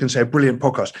was going to say a brilliant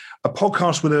podcast, a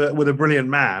podcast with a brilliant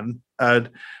man, a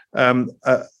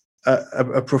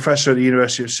professor at the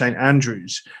University of St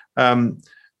Andrews,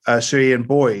 Sir Ian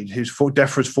Boyd, who's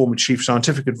DEFRA's former chief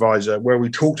scientific advisor, where we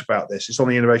talked about this. It's on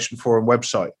the Innovation Forum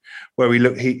website, where we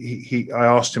look. I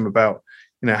asked him about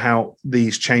how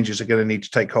these changes are going to need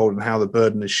to take hold and how the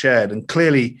burden is shared. And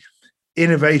clearly,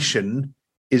 innovation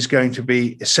is going to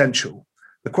be essential.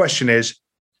 The question is,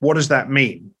 what does that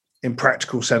mean in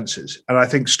practical senses? And I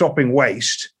think stopping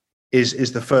waste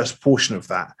is the first portion of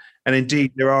that. And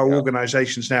indeed, there are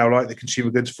organizations now like the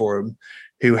Consumer Goods Forum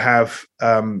who have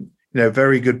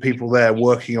very good people there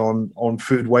working on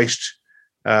food waste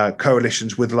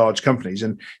coalitions with large companies.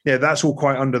 And that's all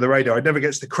quite under the radar. It never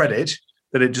gets the credit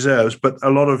that it deserves, but a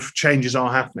lot of changes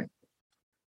are happening.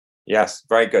 Yes,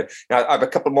 very good. Now, I have a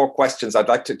couple more questions. I'd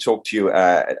like to talk to you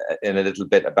in a little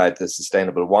bit about the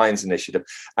Sustainable Wines Initiative.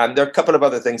 There are a couple of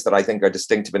other things that I think are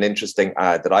distinctive and interesting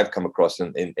that I've come across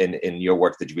in your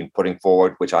work that you've been putting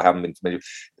forward, which I haven't been familiar with.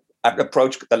 An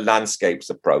approach, the landscapes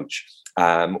approach.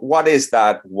 What is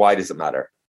that? Why does it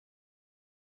matter?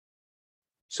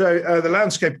 So the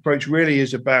landscape approach really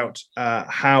is about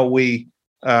how we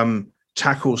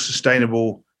tackle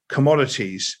sustainable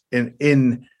commodities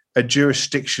in a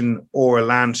jurisdiction or a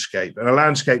landscape. And a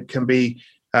landscape can be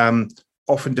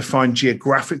often defined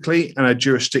geographically, and a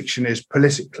jurisdiction is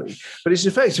politically. But it's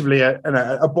effectively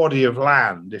a body of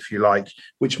land, if you like,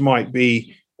 which might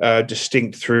be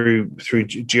distinct through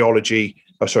geography,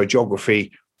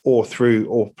 or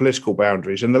political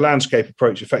boundaries. And the landscape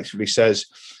approach effectively says,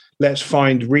 let's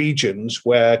find regions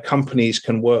where companies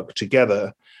can work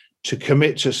together to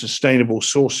commit to sustainable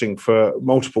sourcing for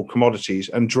multiple commodities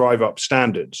and drive up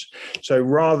standards. So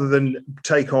rather than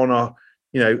take on a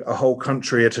whole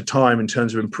country at a time in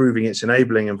terms of improving its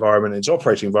enabling environment, its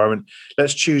operating environment,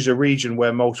 let's choose a region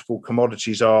where multiple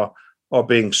commodities are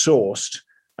being sourced,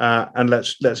 and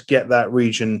let's get that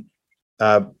region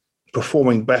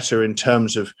performing better in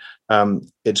terms of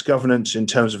its governance, in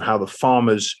terms of how the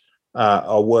farmers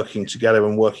are working together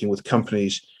and working with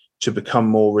companies to become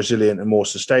more resilient and more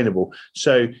sustainable.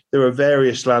 So there are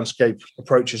various landscape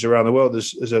approaches around the world.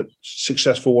 There's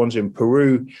successful ones in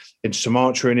Peru, in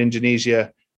Sumatra in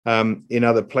Indonesia, in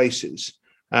other places.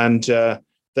 And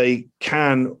they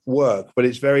can work, but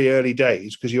it's very early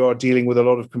days because you are dealing with a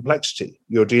lot of complexity.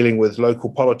 You're dealing with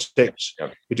local politics,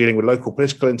 You're dealing with local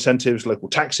political incentives, local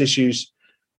tax issues.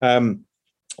 But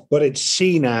it's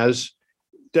seen as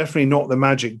definitely not the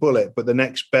magic bullet, but the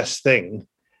next best thing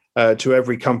to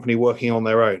every company working on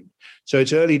their own. So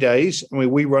it's early days. I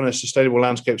mean, we run a Sustainable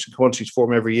Landscapes and Commodities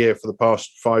Forum every year for the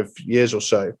past 5 years or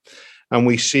so, and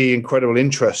we see incredible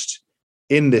interest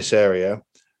in this area.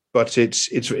 But it's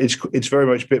very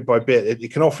much bit by bit.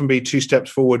 It can often be 2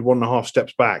 steps forward, 1.5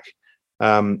 steps back.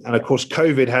 And of course,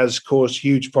 COVID has caused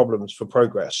huge problems for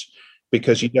progress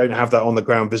because you don't have that on the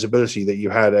ground visibility that you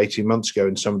had 18 months ago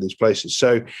in some of these places.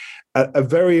 So a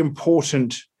very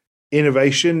important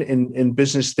innovation in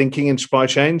business thinking and supply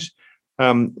chains,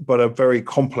 but a very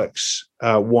complex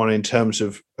one in terms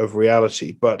of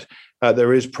reality. But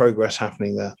there is progress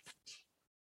happening there.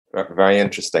 Very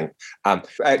interesting.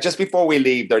 Just before we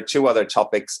leave, there are 2 other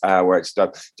topics where it's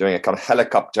doing a kind of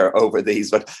helicopter over these.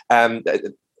 But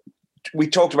we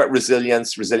talked about resilient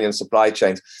supply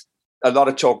chains. A lot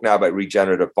of talk now about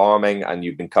regenerative farming, and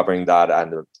you've been covering that,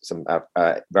 and some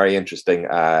very interesting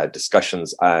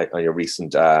discussions on your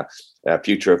recent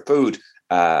Future of Food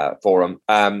forum.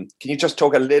 Can you just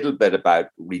talk a little bit about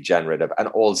regenerative and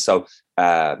also,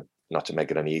 not to make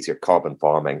it any easier, carbon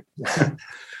farming?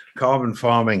 Carbon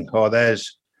farming. Oh,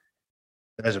 that's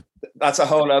a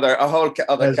whole other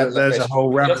there's a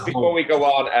whole rabbit Just before we go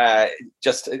on,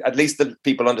 just at least the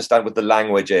people understand what the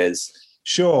language is.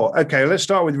 Sure. Okay, let's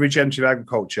start with regenerative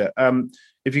agriculture.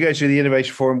 If you go to the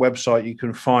Innovation Forum website, you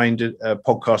can find a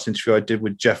podcast interview I did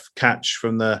with Jeff Catch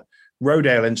from the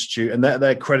Rodale Institute, and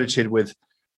they're credited with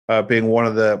being one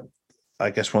of the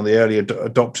early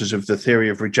adopters of the theory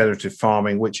of regenerative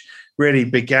farming, which really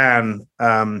began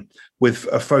with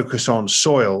a focus on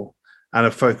soil and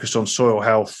a focus on soil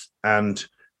health and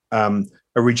a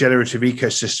regenerative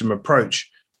ecosystem approach,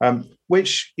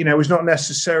 which was not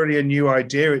necessarily a new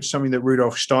idea. It's something that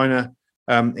Rudolf Steiner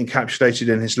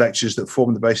encapsulated in his lectures that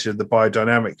formed the basis of the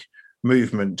biodynamic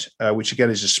movement, which again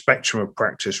is a spectrum of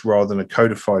practice rather than a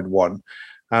codified one.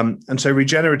 And so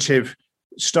regenerative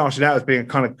started out as being a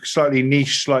kind of slightly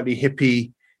niche, slightly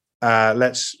hippie,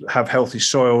 let's have healthy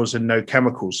soils and no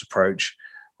chemicals approach.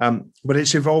 But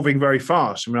it's evolving very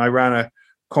fast. I mean, I ran a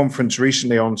conference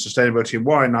recently on sustainability in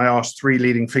wine. And I asked 3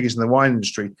 leading figures in the wine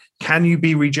industry, can you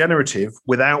be regenerative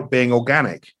without being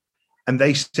organic? And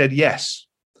they said yes.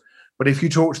 But if you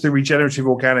talk to the Regenerative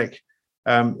Organic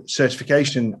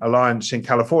Certification Alliance in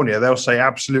California, they'll say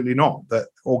absolutely not, that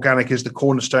organic is the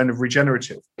cornerstone of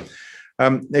regenerative.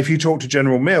 If you talk to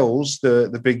General Mills,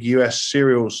 the big US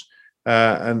cereals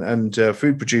and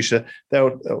food producer,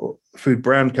 food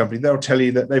brand company, they'll tell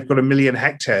you that they've got 1 million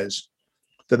hectares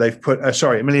that they've put,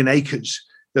 1 million acres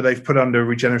that they've put under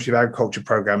regenerative agriculture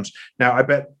programs. Now, I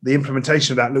bet the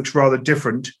implementation of that looks rather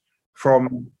different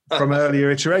from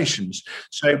earlier iterations.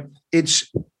 So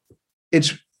it's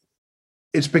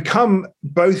become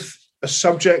both a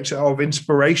subject of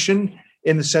inspiration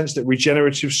in the sense that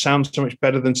regenerative sounds so much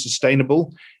better than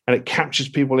sustainable, and it captures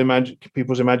people's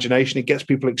imagination. It gets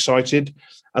people excited,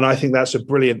 and I think that's a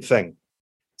brilliant thing.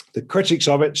 The critics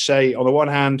of it say, on the one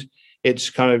hand, it's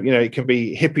kind of, it can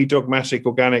be hippie, dogmatic,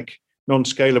 organic,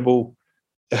 non-scalable,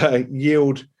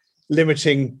 yield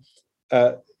limiting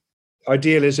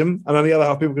idealism. And on the other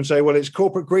half, people can say, well, it's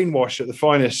corporate greenwash at the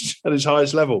finest, at its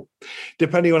highest level,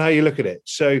 depending on how you look at it.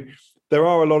 So there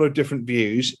are a lot of different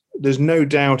views. There's no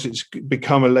doubt it's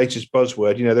become a latest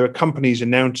buzzword. There are companies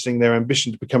announcing their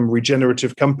ambition to become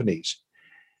regenerative companies,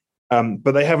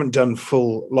 but they haven't done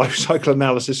full life cycle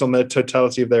analysis on the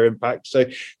totality of their impact, so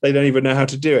they don't even know how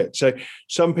to do it. So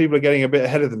some people are getting a bit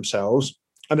ahead of themselves.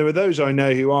 And there are those I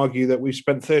know who argue that we've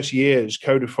spent 30 years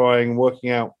codifying and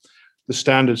working out the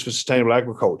standards for sustainable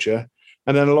agriculture,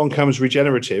 and then along comes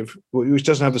regenerative, which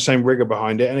doesn't have the same rigor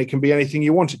behind it, and it can be anything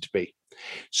you want it to be.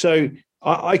 So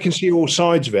I can see all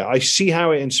sides of it. I see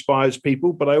how it inspires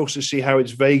people, but I also see how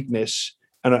its vagueness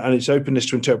and its openness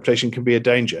to interpretation can be a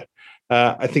danger.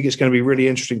 I think it's going to be really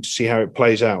interesting to see how it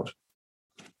plays out.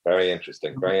 Very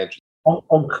interesting. Very interesting.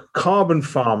 On carbon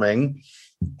farming,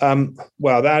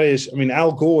 that is,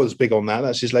 Al Gore is big on that.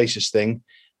 That's his latest thing,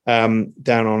 down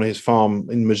on his farm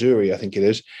in Missouri, I think it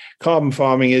is. Carbon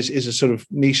farming is a sort of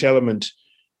niche element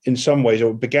in some ways,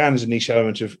 or it began as a niche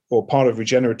element of, or part of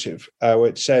regenerative, where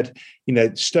it said,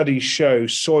 studies show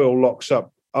soil locks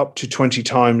up to 20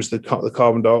 times the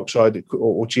carbon dioxide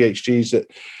or GHGs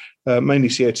that mainly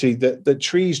CO2 that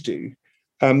trees do.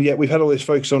 Yet we've had all this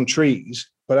focus on trees,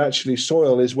 but actually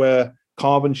soil is where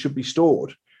carbon should be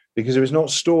stored, because if it's not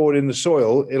stored in the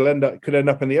soil, could end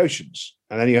up in the oceans,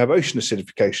 and then you have ocean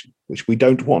acidification, which we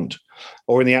don't want,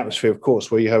 or in the atmosphere, of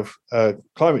course, where you have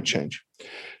climate change.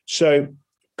 So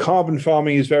carbon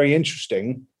farming is very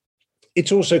interesting.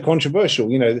 It's also controversial.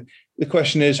 The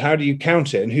question is, how do you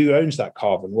count it, and who owns that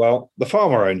carbon? Well, the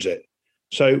farmer owns it.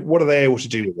 So what are they able to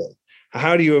do with it?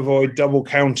 How do you avoid double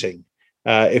counting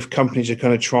if companies are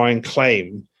going to try and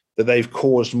claim that they've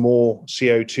caused more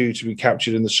CO2 to be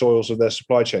captured in the soils of their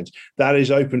supply chains? That is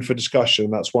open for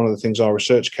discussion. That's one of the things our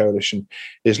research coalition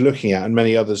is looking at, and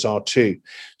many others are too.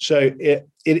 So it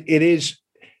is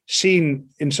seen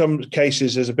in some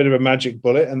cases as a bit of a magic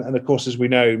bullet. And of course, as we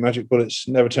know, magic bullets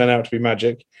never turn out to be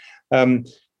magic. Some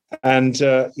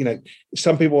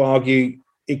people argue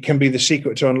it can be the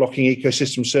secret to unlocking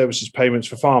ecosystem services payments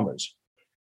for farmers.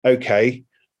 Okay,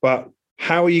 but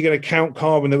how are you going to count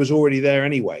carbon that was already there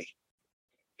anyway?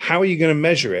 How are you going to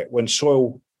measure it when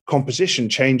soil composition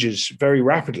changes very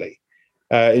rapidly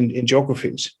in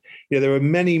geographies? There are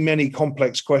many, many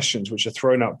complex questions which are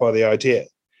thrown up by the idea.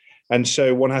 And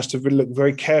so one has to look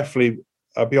very carefully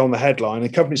beyond the headline,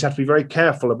 and companies have to be very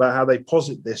careful about how they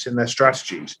posit this in their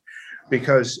strategies,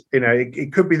 because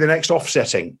it could be the next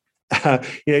offsetting.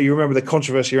 You remember the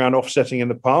controversy around offsetting in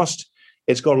the past.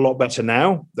 It's got a lot better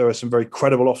now. There are some very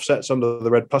credible offsets under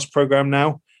the REDD+ program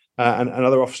now, and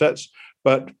other offsets.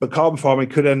 But carbon farming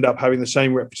could end up having the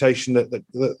same reputation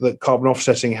that carbon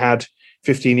offsetting had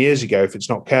 15 years ago if it's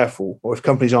not careful, or if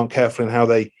companies aren't careful in how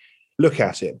they look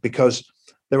at it, because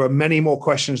there are many more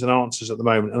questions than answers at the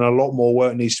moment, and a lot more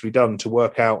work needs to be done to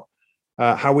work out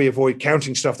how we avoid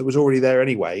counting stuff that was already there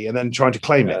anyway and then trying to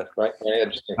claim it. Right. Very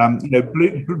interesting.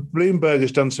 Bloomberg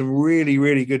has done some really,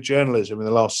 really good journalism in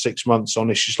the last 6 months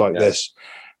on issues like this.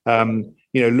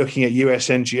 Looking at US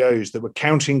NGOs that were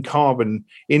counting carbon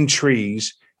in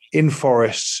trees, in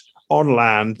forests, on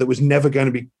land that was never going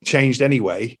to be changed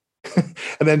anyway,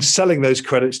 and then selling those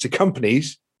credits to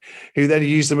companies who then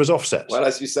use them as offsets. Well,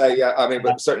 as you say,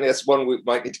 but certainly that's one we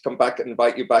might need to come back and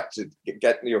invite you back to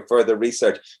get your further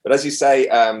research. But as you say,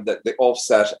 the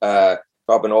offset,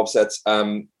 carbon offsets,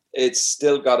 it's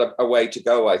still got a way to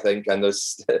go, I think. And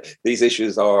there's these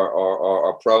issues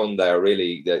are prone there,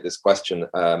 really, this question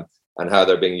and how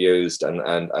they're being used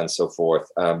and so forth.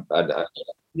 I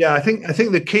think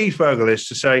the key, Fergal, is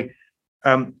to say,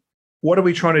 what are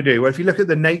we trying to do? Well, if you look at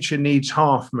the nature needs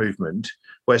half movement,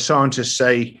 where scientists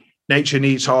say nature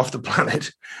needs half the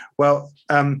planet, well,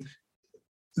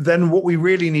 then what we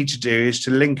really need to do is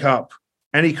to link up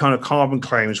any kind of carbon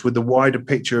claims with the wider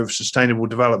picture of sustainable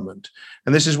development.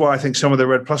 And this is why I think some of the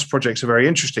REDD+ projects are very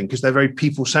interesting, because they're very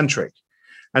people-centric.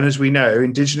 And as we know,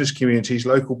 Indigenous communities,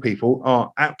 local people,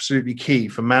 are absolutely key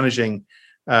for managing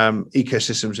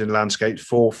ecosystems in landscapes,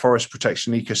 for forest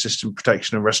protection, ecosystem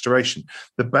protection and restoration.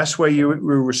 The best way you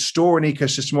restore an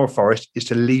ecosystem or forest is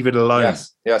to leave it alone.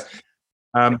 Yes.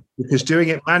 Because doing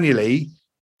it manually,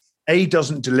 A,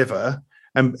 doesn't deliver,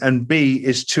 and B,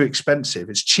 is too expensive.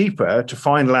 It's cheaper to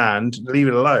find land, leave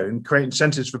it alone, create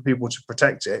incentives for people to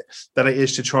protect it, than it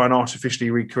is to try and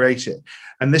artificially recreate it.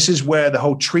 And this is where the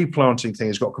whole tree planting thing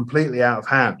has got completely out of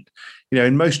hand.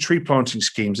 In most tree planting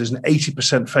schemes, there's an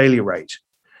 80% failure rate.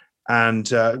 And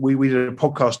we did a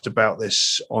podcast about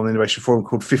this on the Innovation Forum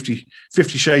called 50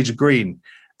 Shades of Green,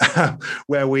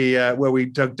 where we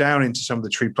dug down into some of the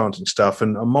tree planting stuff.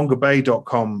 And on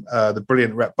mongabay.com, the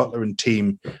brilliant Rhett Butler and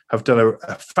team have done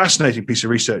a fascinating piece of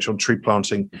research on tree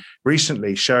planting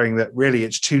recently, showing that really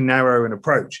it's too narrow an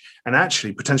approach and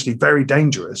actually potentially very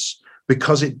dangerous,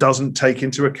 because it doesn't take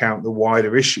into account the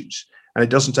wider issues. And it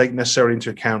doesn't take necessarily into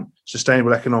account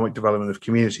sustainable economic development of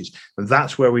communities. And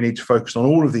that's where we need to focus on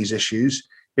all of these issues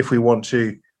if we want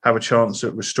to have a chance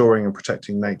at restoring and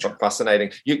protecting nature.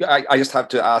 Fascinating. I just have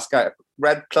to ask,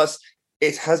 Red Plus,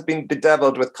 it has been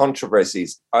bedeviled with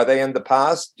controversies. Are they in the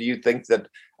past? Do you think that,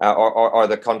 or are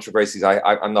the controversies,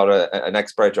 I'm not an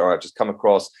expert, or I've just come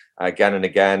across again and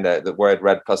again, the word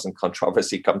Red Plus and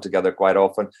controversy come together quite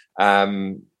often.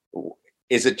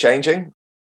 Is it changing?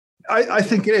 I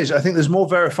think it is. I think there's more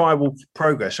verifiable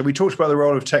progress. So we talked about the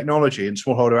role of technology in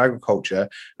smallholder agriculture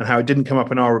and how it didn't come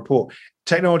up in our report.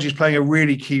 Technology is playing a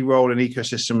really key role in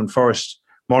ecosystem and forest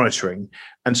monitoring.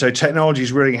 And so technology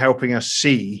is really helping us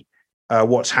see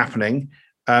what's happening.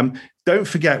 Don't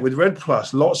forget, with Red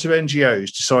Plus, lots of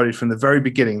NGOs decided from the very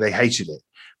beginning they hated it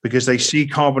because they see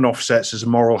carbon offsets as a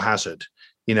moral hazard.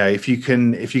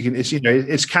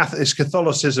 It's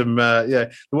Catholicism.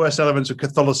 The worst elements of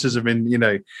Catholicism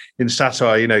in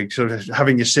satire. Sort of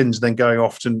having your sins, then going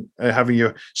off and having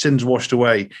your sins washed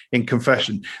away in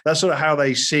confession. That's sort of how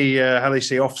they see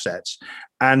offsets.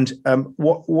 And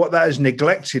what that is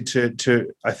neglected to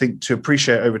I think to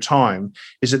appreciate over time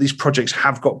is that these projects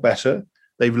have got better.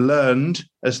 They've learned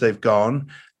as they've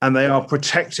gone, and they are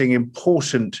protecting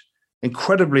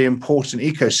incredibly important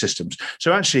ecosystems.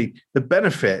 So actually, the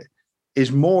benefit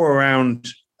is more around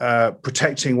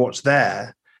protecting what's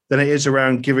there than it is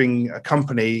around giving a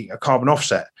company a carbon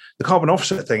offset. The carbon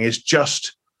offset thing is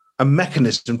just a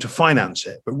mechanism to finance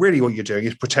it. But really what you're doing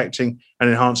is protecting and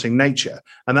enhancing nature.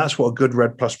 And that's what a good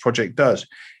Red Plus project does.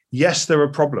 Yes, there are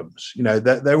problems.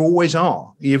 There always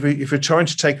are. If you're trying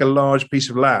to take a large piece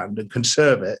of land and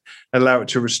conserve it, allow it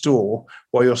to restore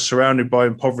while you're surrounded by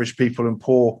impoverished people and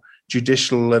poor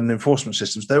judicial and enforcement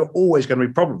systems, there are always going to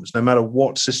be problems, no matter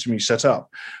what system you set up.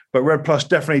 But Red Plus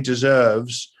definitely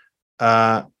deserves,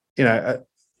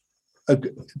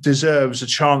 deserves a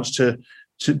chance to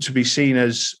be seen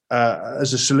as a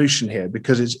solution here,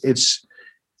 because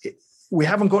we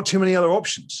haven't got too many other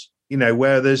options.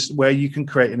 Where you can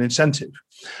create an incentive.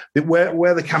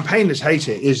 Where the campaigners hate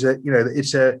it is that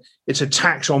it's a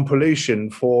tax on pollution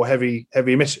for heavy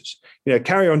emitters.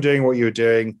 Carry on doing what you were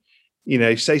doing.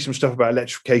 Say some stuff about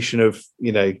electrification of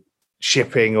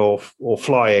shipping or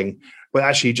flying, but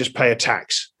actually just pay a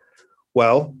tax.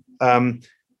 Well,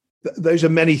 those are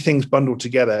many things bundled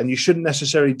together, and you shouldn't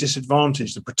necessarily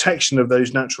disadvantage the protection of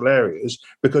those natural areas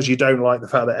because you don't like the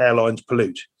fact that airlines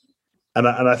pollute. And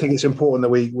I think it's important that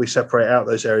we separate out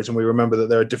those areas and we remember that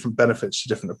there are different benefits to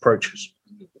different approaches.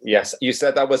 Yes, you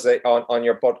said that was on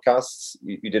your podcasts.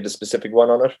 You did a specific one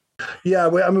on it. Yeah,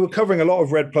 we're covering a lot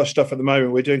of Red Plus stuff at the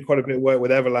moment. We're doing quite a bit of work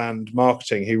with Everland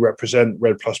Marketing, who represent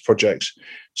Red Plus projects.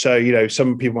 So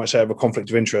some people might say I have a conflict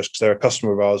of interest because they're a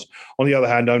customer of ours. On the other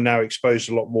hand, I'm now exposed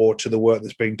a lot more to the work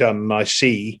that's being done, and I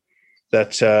see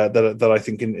that I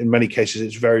think in many cases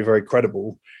it's very, very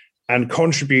credible and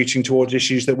contributing towards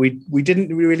issues that we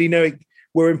didn't really know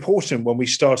were important when we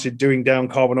started doing down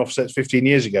carbon offsets 15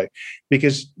 years ago,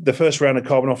 because the first round of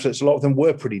carbon offsets, a lot of them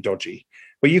were pretty dodgy,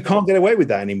 but you can't get away with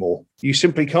that anymore. You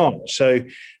simply can't. So,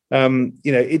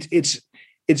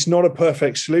 it's not a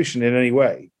perfect solution in any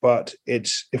way, but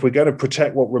if we're going to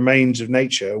protect what remains of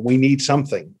nature, we need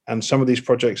something. And some of these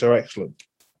projects are excellent.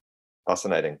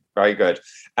 Fascinating. Very good.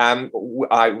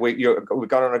 We've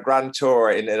gone on a grand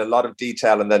tour in a lot of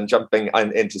detail, and then jumping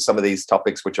into some of these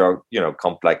topics, which are,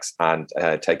 complex and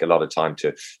take a lot of time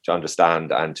to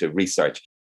understand and to research.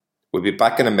 We'll be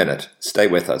back in a minute. Stay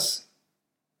with us.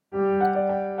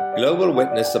 Global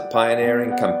Witness, a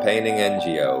pioneering campaigning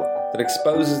NGO that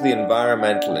exposes the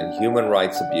environmental and human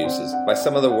rights abuses by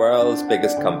some of the world's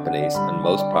biggest companies and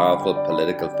most powerful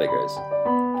political figures.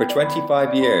 For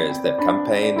 25 years, they've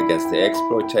campaigned against the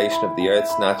exploitation of the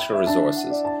Earth's natural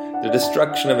resources, the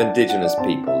destruction of indigenous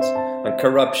peoples, and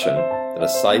corruption that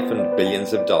has siphoned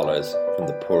billions of dollars from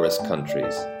the poorest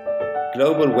countries.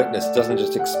 Global Witness doesn't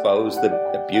just expose the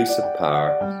abuse of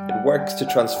power, it works to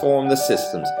transform the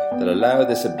systems that allow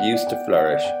this abuse to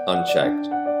flourish unchecked.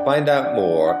 Find out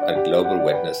more at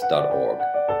globalwitness.org.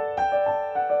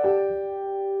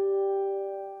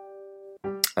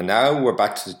 And now we're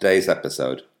back to today's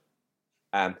episode.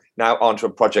 Now on to a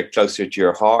project closer to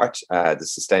your heart, the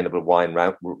Sustainable Wine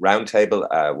Roundtable,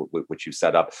 which you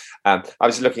set up. I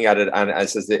was looking at it, and it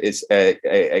says it's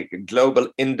a global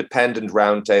independent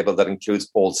roundtable that includes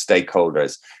all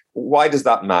stakeholders. Why does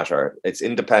that matter? It's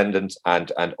independent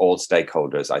and all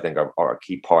stakeholders, I think, are a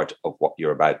key part of what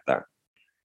you're about there.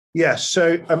 Yes.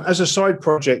 So as a side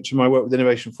project to my work with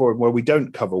Innovation Forum, where we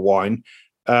don't cover wine,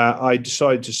 I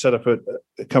decided to set up a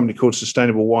company called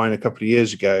Sustainable Wine a couple of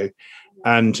years ago.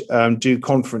 and do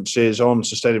conferences on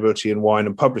sustainability and wine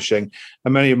and publishing.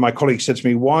 And many of my colleagues said to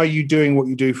me, "Why are you doing what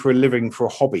you do for a living for a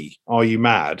hobby? Are you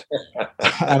mad?"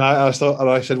 And I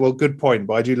said, "Well, good point.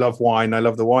 But I do love wine. I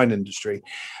love the wine industry,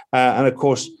 and of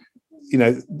course,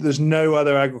 there's no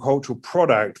other agricultural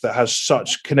product that has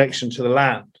such connection to the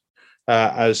land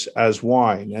as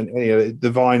wine. And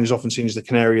the vine is often seen as the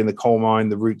canary in the coal mine.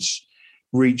 The roots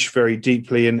reach very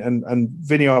deeply, and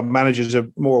vineyard managers are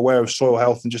more aware of soil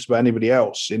health than just about anybody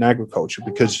else in agriculture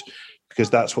because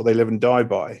that's what they live and die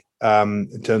by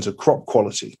in terms of crop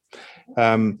quality.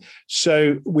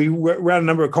 So we ran a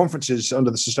number of conferences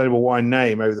under the Sustainable Wine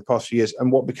name over the past few years,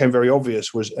 and what became very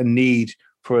obvious was a need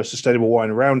for a Sustainable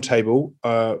Wine Roundtable,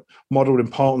 modeled in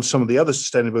part on some of the other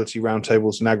sustainability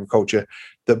roundtables in agriculture,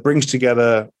 that brings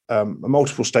together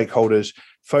multiple stakeholders,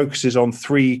 focuses on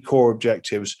three core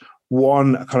objectives.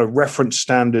 One, a kind of reference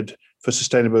standard for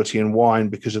sustainability in wine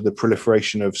because of the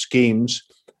proliferation of schemes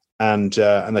and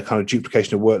the kind of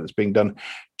duplication of work that's being done.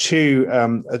 Two,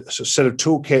 a set of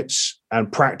toolkits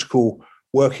and practical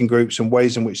working groups and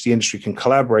ways in which the industry can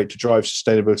collaborate to drive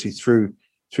sustainability through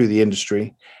the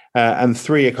industry. And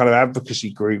three, a kind of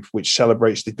advocacy group which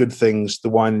celebrates the good things the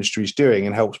wine industry is doing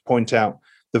and helps point out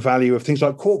the value of things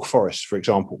like cork forests, for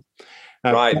example.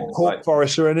 Cork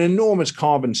forests are an enormous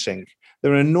carbon sink.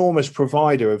 They're an enormous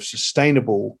provider of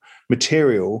sustainable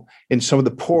material in some of the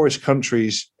poorest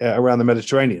countries around the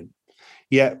Mediterranean.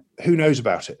 Yet, who knows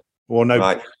about it? Or no.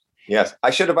 Right. Yes, I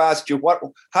should have asked you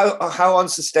how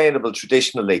unsustainable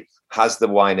traditionally has the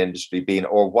wine industry been,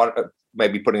 or what?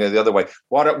 Maybe putting it the other way,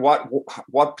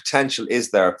 what potential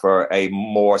is there for a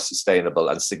more sustainable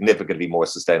and significantly more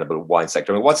sustainable wine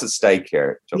sector? I mean, what's at stake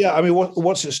here? Yeah, I mean,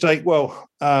 what's at stake? Well,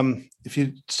 if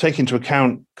you take into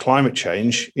account climate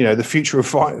change, the future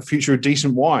of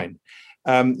decent wine,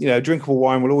 drinkable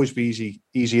wine will always be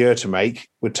easier to make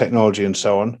with technology and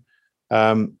so on.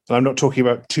 And I'm not talking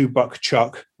about $2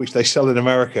 chuck, which they sell in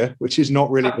America, which is not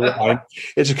really wine.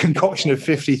 It's a concoction of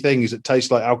 50 things that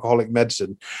taste like alcoholic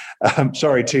medicine.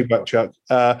 Sorry, $2 chuck.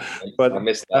 But I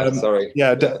missed that. Sorry.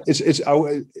 Yeah,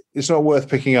 it's not worth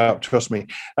picking up. Trust me.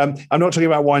 I'm not talking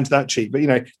about wines that cheap, but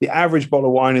the average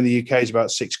bottle of wine in the UK is about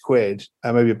 £6,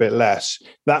 maybe a bit less.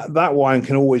 That wine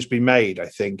can always be made, I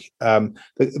think.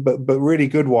 But really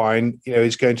good wine,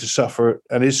 is going to suffer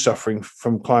and is suffering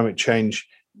from climate change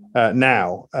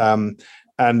now,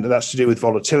 and that's to do with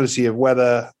volatility of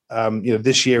weather.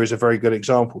 This year is a very good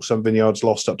example. Some vineyards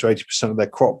lost up to 80% of their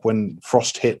crop when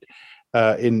frost hit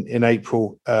in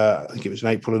April. I think it was in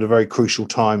April, at a very crucial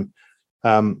time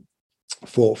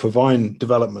for vine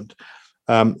development.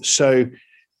 So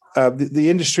the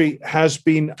industry has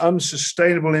been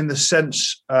unsustainable in the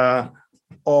sense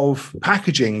of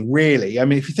packaging, really. I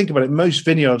mean, if you think about it, most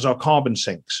vineyards are carbon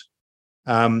sinks.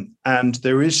 And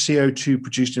there is CO2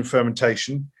 produced in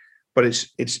fermentation, but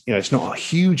it's not a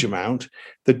huge amount.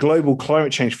 The global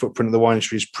climate change footprint of the wine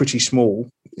industry is pretty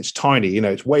small. It's tiny.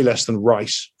 It's way less than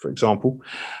rice, for example.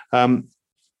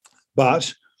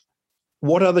 But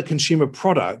what other consumer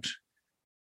product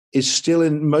is still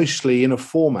mostly in a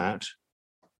format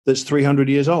that's 300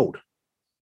 years old?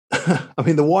 I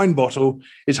mean, the wine bottle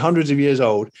is hundreds of years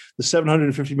old. The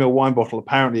 750ml wine bottle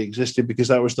apparently existed because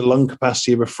that was the lung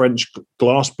capacity of a French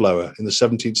glass blower in the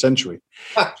 17th century.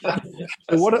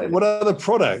 So what other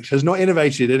product has not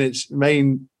innovated in its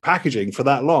main packaging for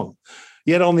that long?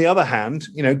 Yet, on the other hand,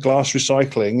 glass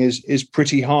recycling is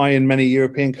pretty high in many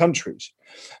European countries.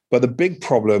 But the big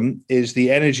problem is the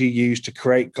energy used to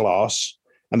create glass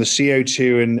and the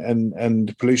CO2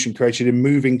 and pollution created in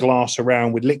moving glass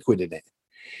around with liquid in it.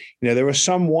 There are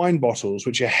some wine bottles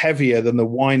which are heavier than the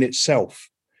wine itself.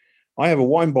 I have a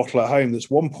wine bottle at home that's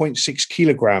 1.6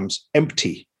 kilograms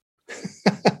empty.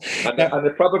 And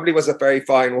it probably was a very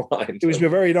fine wine. It was a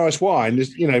very nice wine.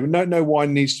 No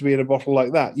wine needs to be in a bottle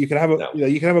like that. You can have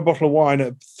a bottle of wine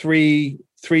at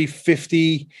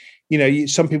 350.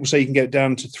 Some people say you can get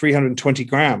down to 320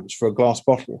 grams for a glass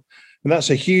bottle. And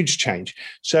that's a huge change.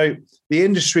 So the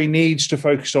industry needs to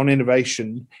focus on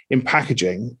innovation in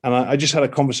packaging. And I just had a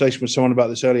conversation with someone about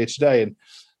this earlier today. And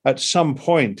at some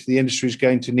point, the industry is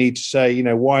going to need to say,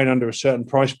 wine under a certain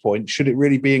price point, should it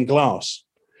really be in glass?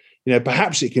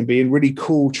 Perhaps it can be in really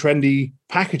cool, trendy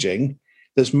packaging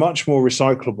that's much more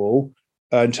recyclable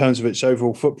in terms of its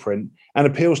overall footprint and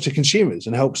appeals to consumers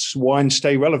and helps wine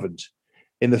stay relevant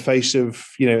in the face of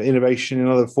innovation in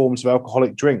other forms of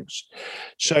alcoholic drinks.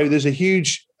 So there's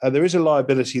there is a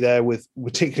liability there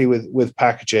particularly with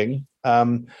packaging,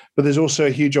 but there's also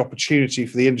a huge opportunity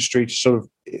for the industry to sort of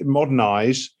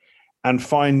modernize and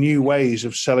find new ways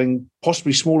of selling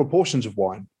possibly smaller portions of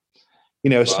wine. A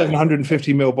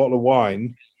 750ml bottle of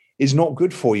wine is not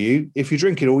good for you if you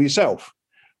drink it all yourself.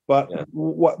 But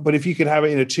but if you could have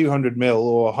it in a 200 ml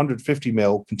or 150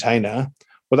 ml container,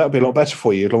 well, that would be a lot better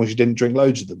for you as long as you didn't drink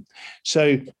loads of them.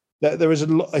 So there is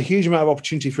a huge amount of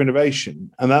opportunity for innovation,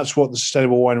 and that's what the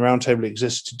Sustainable Wine Roundtable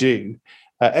exists to do.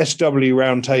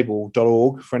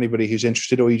 swroundtable.org for anybody who's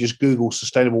interested, or you just Google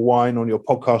Sustainable Wine on your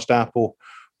podcast app, or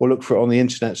look for it on the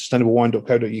internet,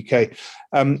 sustainablewine.co.uk.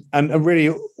 And really,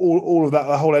 all of that,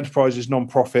 the whole enterprise is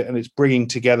non-profit, and it's bringing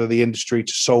together the industry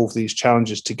to solve these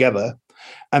challenges together.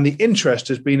 And the interest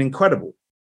has been incredible.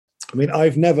 I mean,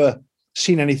 I've never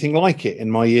seen anything like it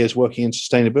in my years working in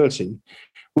sustainability.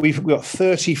 We've got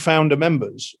 30 founder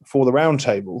members for the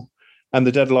roundtable, and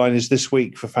the deadline is this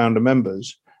week for founder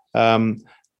members.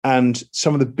 And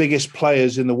some of the biggest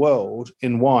players in the world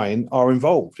in wine are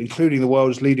involved, including the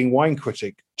world's leading wine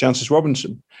critic, Jancis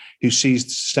Robinson, who sees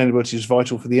sustainability as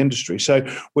vital for the industry. So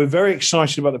we're very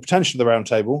excited about the potential of the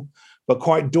roundtable, but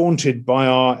quite daunted by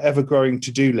our ever-growing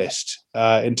to-do list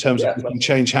in terms of making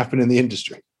change happen in the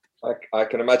industry. I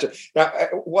can imagine. Now,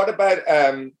 what about,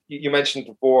 you mentioned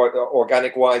before, the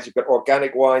organic wines. You've got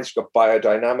organic wines, you've got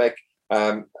biodynamic.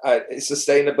 Is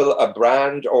sustainable a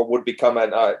brand, or would become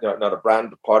not a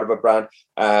brand, but part of a brand?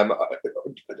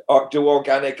 Do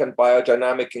organic and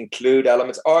biodynamic include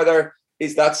elements?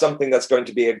 Is that something that's going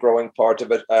to be a growing part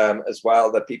of it as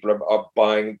well, that people are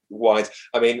buying wines?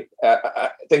 I mean,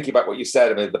 thinking about what you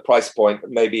said, I mean, the price point,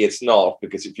 maybe it's not,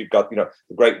 because if you've got, the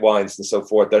great wines and so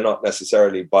forth, they're not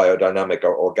necessarily biodynamic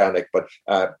or organic, but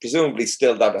presumably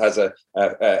still that has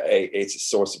it's a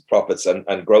source of profits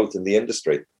and growth in the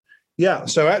industry. Yeah,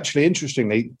 so actually,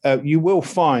 interestingly, you will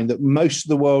find that most of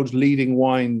the world's leading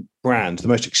wine brands, the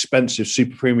most expensive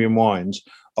super premium wines,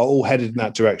 are all headed in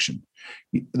that direction.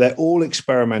 They're all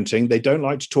experimenting. They don't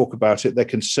like to talk about it. They're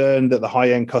concerned that the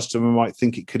high-end customer might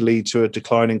think it could lead to a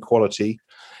decline in quality.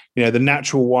 The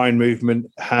natural wine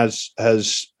movement has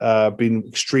been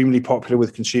extremely popular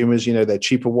with consumers. They're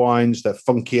cheaper wines, they're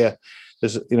funkier.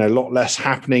 There's a lot less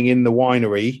happening in the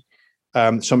winery.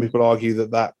 Some people argue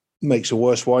that makes a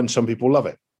worse wine. Some people love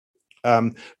it.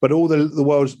 But all the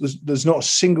world's, there's not a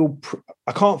single,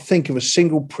 I can't think of a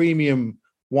single premium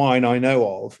wine I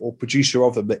know of or producer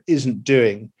of them that isn't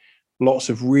doing lots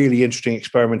of really interesting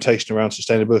experimentation around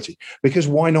sustainability. Because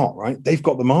why not, right? They've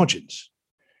got the margins,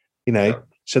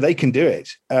 so they can do it.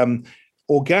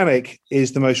 Organic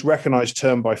is the most recognized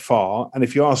term by far. And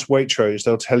if you ask Waitrose,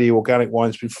 they'll tell you organic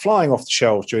wine's been flying off the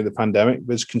shelves during the pandemic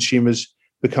because consumers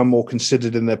become more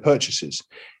considered in their purchases.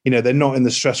 They're not in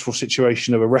the stressful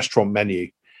situation of a restaurant menu.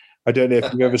 I don't know if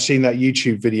you've ever seen that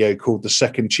YouTube video called "The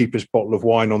Second Cheapest Bottle of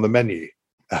Wine on the Menu."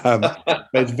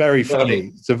 It's very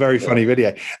funny. It's a very funny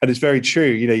video, and it's very true.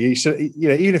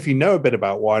 Even if you know a bit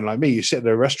about wine like me, you sit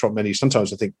at a restaurant menu.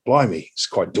 Sometimes I think, blimey, it's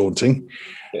quite daunting.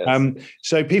 Yes.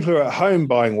 So people are at home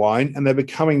buying wine, and they're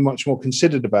becoming much more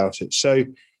considered about it. So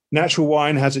natural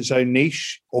wine has its own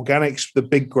niche. Organic's the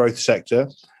big growth sector.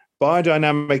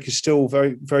 Biodynamic is still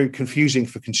very, very confusing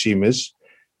for consumers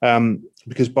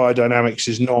because biodynamics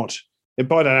is not.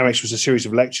 Biodynamics was a series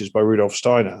of lectures by Rudolf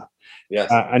Steiner.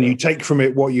 Yes. And you take from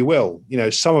it what you will.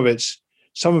 Some of it's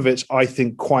I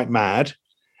think quite mad,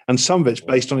 and some of it's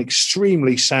based on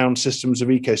extremely sound systems of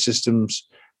ecosystems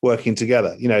working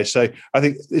together. So I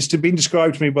think it's been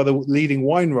described to me by the leading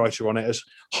wine writer on it as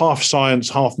half science,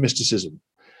 half mysticism,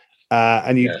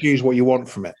 and you choose what you want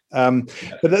from it.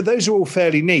 But those are all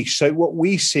fairly niche. So what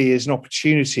we see is an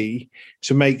opportunity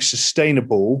to make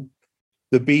sustainable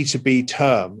the B2B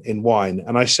term in wine.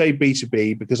 And I say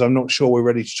B2B because I'm not sure we're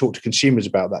ready to talk to consumers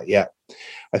about that yet.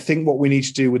 I think what we need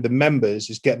to do with the members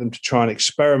is get them to try and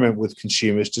experiment with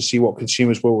consumers to see what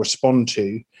consumers will respond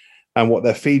to and what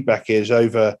their feedback is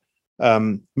over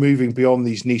moving beyond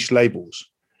these niche labels.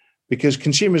 Because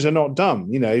consumers are not dumb,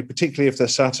 particularly if they're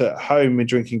sat at home and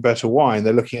drinking better wine,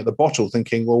 they're looking at the bottle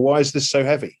thinking, well, why is this so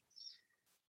heavy?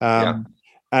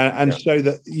 So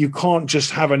that you can't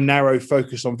just have a narrow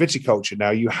focus on viticulture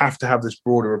now. You have to have this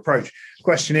broader approach. The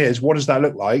question is, what does that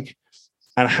look like?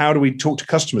 And how do we talk to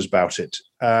customers about it?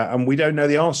 And we don't know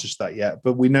the answers to that yet,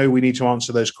 but we know we need to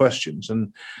answer those questions.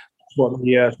 And what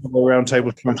the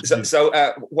roundtable trying to do. So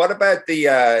what about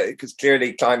because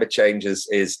clearly climate change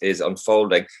is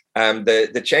unfolding,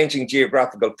 the changing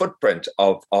geographical footprint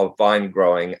of vine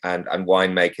growing and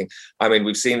winemaking. I mean,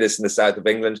 we've seen this in the south of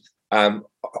England.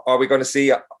 Are we going to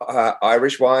see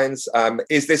Irish wines?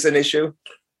 Is this an issue?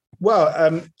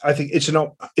 Well, I think it's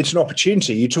an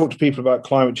opportunity. You talk to people about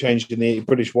climate change in the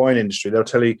British wine industry, they'll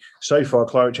tell you so far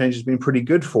climate change has been pretty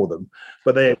good for them,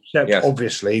 but they accept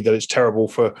obviously that it's terrible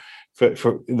for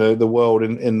the world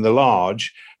in the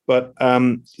large. But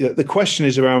the question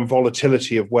is around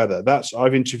volatility of weather.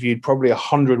 I've interviewed probably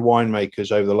 100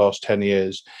 winemakers over the last 10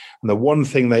 years. And the one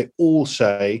thing they all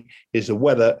say is the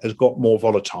weather has got more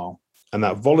volatile. And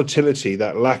that volatility,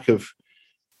 that lack of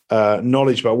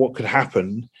knowledge about what could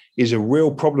happen is a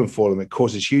real problem for them. It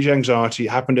causes huge anxiety.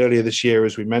 It happened earlier this year,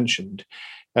 as we mentioned.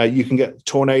 You can get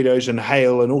tornadoes and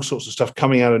hail and all sorts of stuff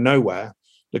coming out of nowhere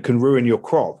that can ruin your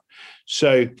crop.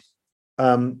 So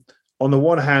on the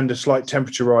one hand, a slight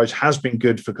temperature rise has been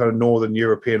good for kind of Northern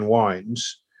European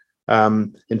wines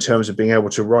in terms of being able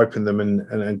to ripen them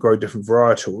and grow different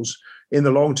varietals. In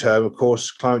the long term, of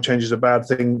course, climate change is a bad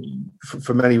thing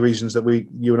for many reasons that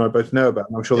you and I both know about,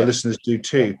 and I'm sure the listeners do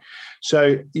too.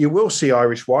 So you will see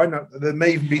Irish wine. There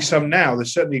may even be some now.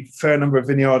 There's certainly a fair number of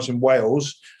vineyards in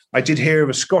Wales. I did hear of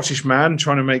a Scottish man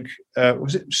trying to make,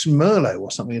 was it Merlot or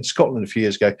something in Scotland a few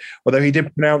years ago, although he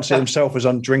did pronounce it himself as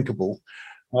undrinkable.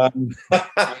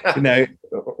 Yes.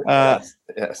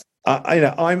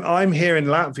 I'm here in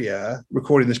Latvia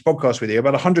recording this podcast with you.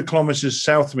 About 100 kilometers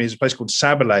south of me is a place called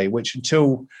Sabalē, which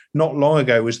until not long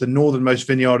ago was the northernmost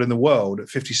vineyard in the world at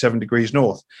 57 degrees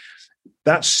north.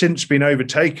 That's since been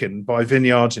overtaken by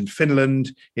vineyards in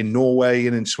Finland, in Norway,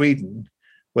 and in Sweden,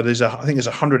 where I think there's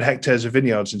 100 hectares of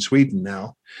vineyards in Sweden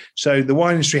now. So the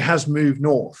wine industry has moved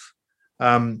north.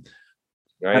 And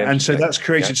so that's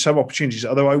created some opportunities.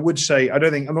 Although I would say,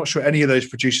 I'm not sure any of those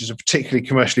producers are particularly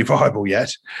commercially viable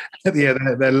yet.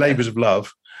 They're labours of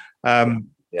love.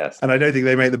 Yes. And I don't think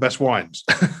they make the best wines.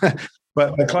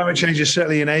 But the climate change is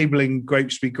certainly enabling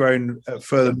grapes to be grown at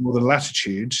further northern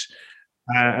latitudes.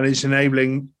 And it's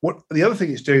enabling what the other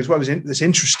thing it's doing as well is that's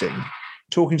interesting.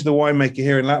 Talking to the winemaker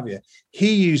here in Latvia,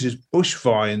 he uses bush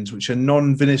vines, which are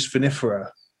non-vinous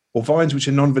vinifera, or vines which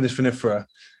are non-vinous vinifera,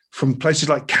 from places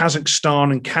like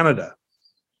Kazakhstan and Canada,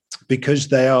 because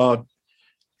they are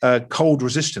cold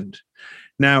resistant.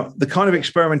 Now, the kind of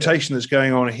experimentation that's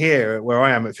going on here, where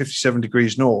I am at 57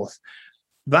 degrees north,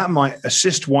 that might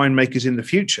assist winemakers in the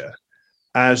future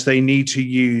as they need to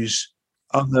use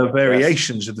other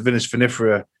variations of the Vinous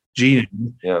vinifera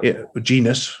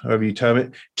genus, however you term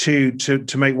it,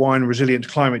 to make wine resilient to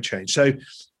climate change. So,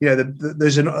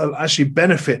 there's an actually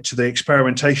benefit to the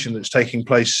experimentation that's taking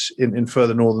place in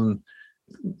further northern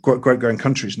grape-growing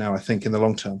countries now, I think, in the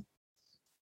long term.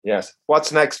 Yes.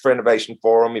 What's next for Innovation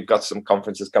Forum? You've got some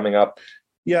conferences coming up.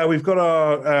 Yeah, we've got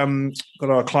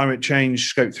our climate change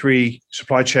Scope III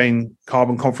supply chain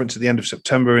carbon conference at the end of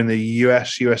September in the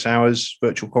US hours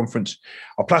virtual conference.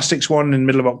 Our plastics one in the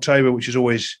middle of October, which is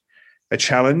always a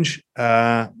challenge.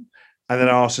 And then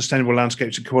our Sustainable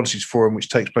Landscapes and Commodities Forum, which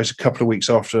takes place a couple of weeks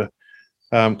after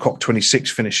COP26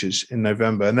 finishes in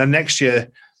November. And then next year,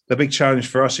 the big challenge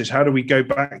for us is how do we go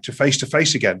back to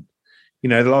face again?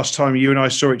 The last time you and I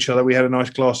saw each other, we had a nice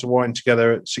glass of wine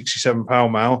together at 67 Pall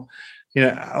Mall.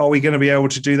 Are we going to be able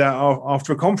to do that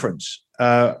after a conference?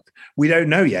 We don't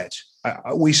know yet.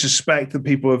 We suspect that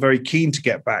people are very keen to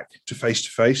get back to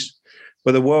face,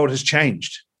 but the world has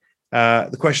changed.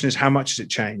 The question is, how much has it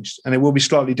changed? And it will be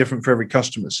slightly different for every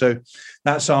customer. So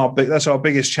that's our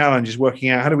biggest challenge, is working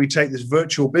out how do we take this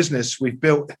virtual business we've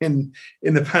built in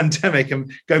the pandemic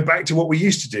and go back to what we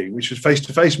used to do, which was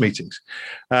face-to-face meetings.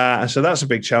 And so that's a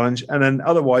big challenge. And then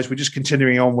otherwise, we're just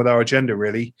continuing on with our agenda,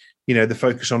 really. The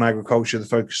focus on agriculture, the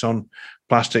focus on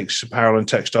plastics, apparel and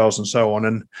textiles and so on.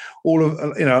 And all of,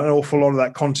 an awful lot of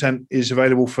that content is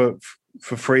available for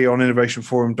free on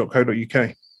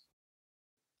innovationforum.co.uk.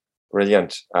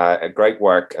 Brilliant. Great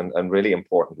work and really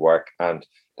important work. And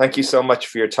thank you so much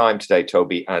for your time today,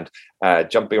 Toby, and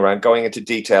jumping around, going into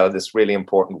detail of this really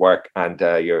important work and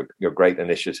your great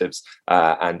initiatives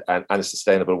and a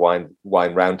Sustainable Wine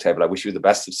Roundtable. I wish you the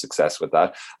best of success with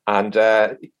that. And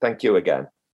thank you again.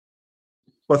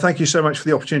 Well, thank you so much for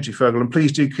the opportunity, Fergal, and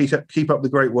please do keep up the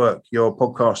great work. Your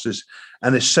podcast is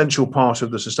an essential part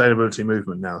of the sustainability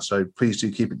movement now, so please do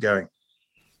keep it going.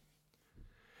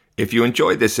 If you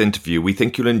enjoyed this interview, we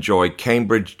think you'll enjoy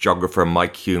Cambridge geographer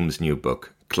Mike Hume's new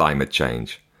book, Climate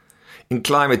Change. In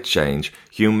Climate Change,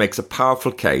 Hume makes a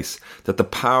powerful case that the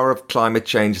power of climate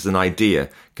change as an idea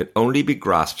can only be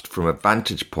grasped from a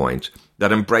vantage point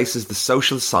that embraces the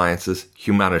social sciences,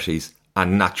 humanities,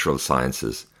 and natural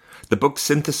sciences. The book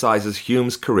synthesises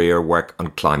Hume's career work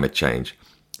on climate change.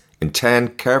 In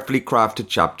 10 carefully crafted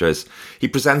chapters, he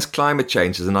presents climate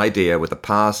change as an idea with a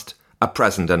past, a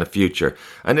present and a future,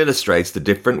 and illustrates the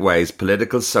different ways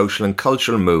political, social and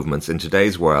cultural movements in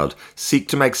today's world seek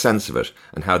to make sense of it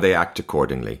and how they act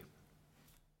accordingly.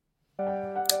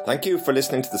 Thank you for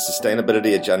listening to the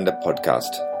Sustainability Agenda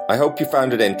podcast. I hope you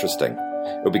found it interesting.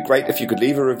 It would be great if you could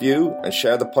leave a review and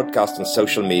share the podcast on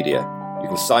social media. You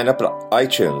can sign up at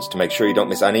iTunes to make sure you don't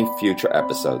miss any future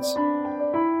episodes.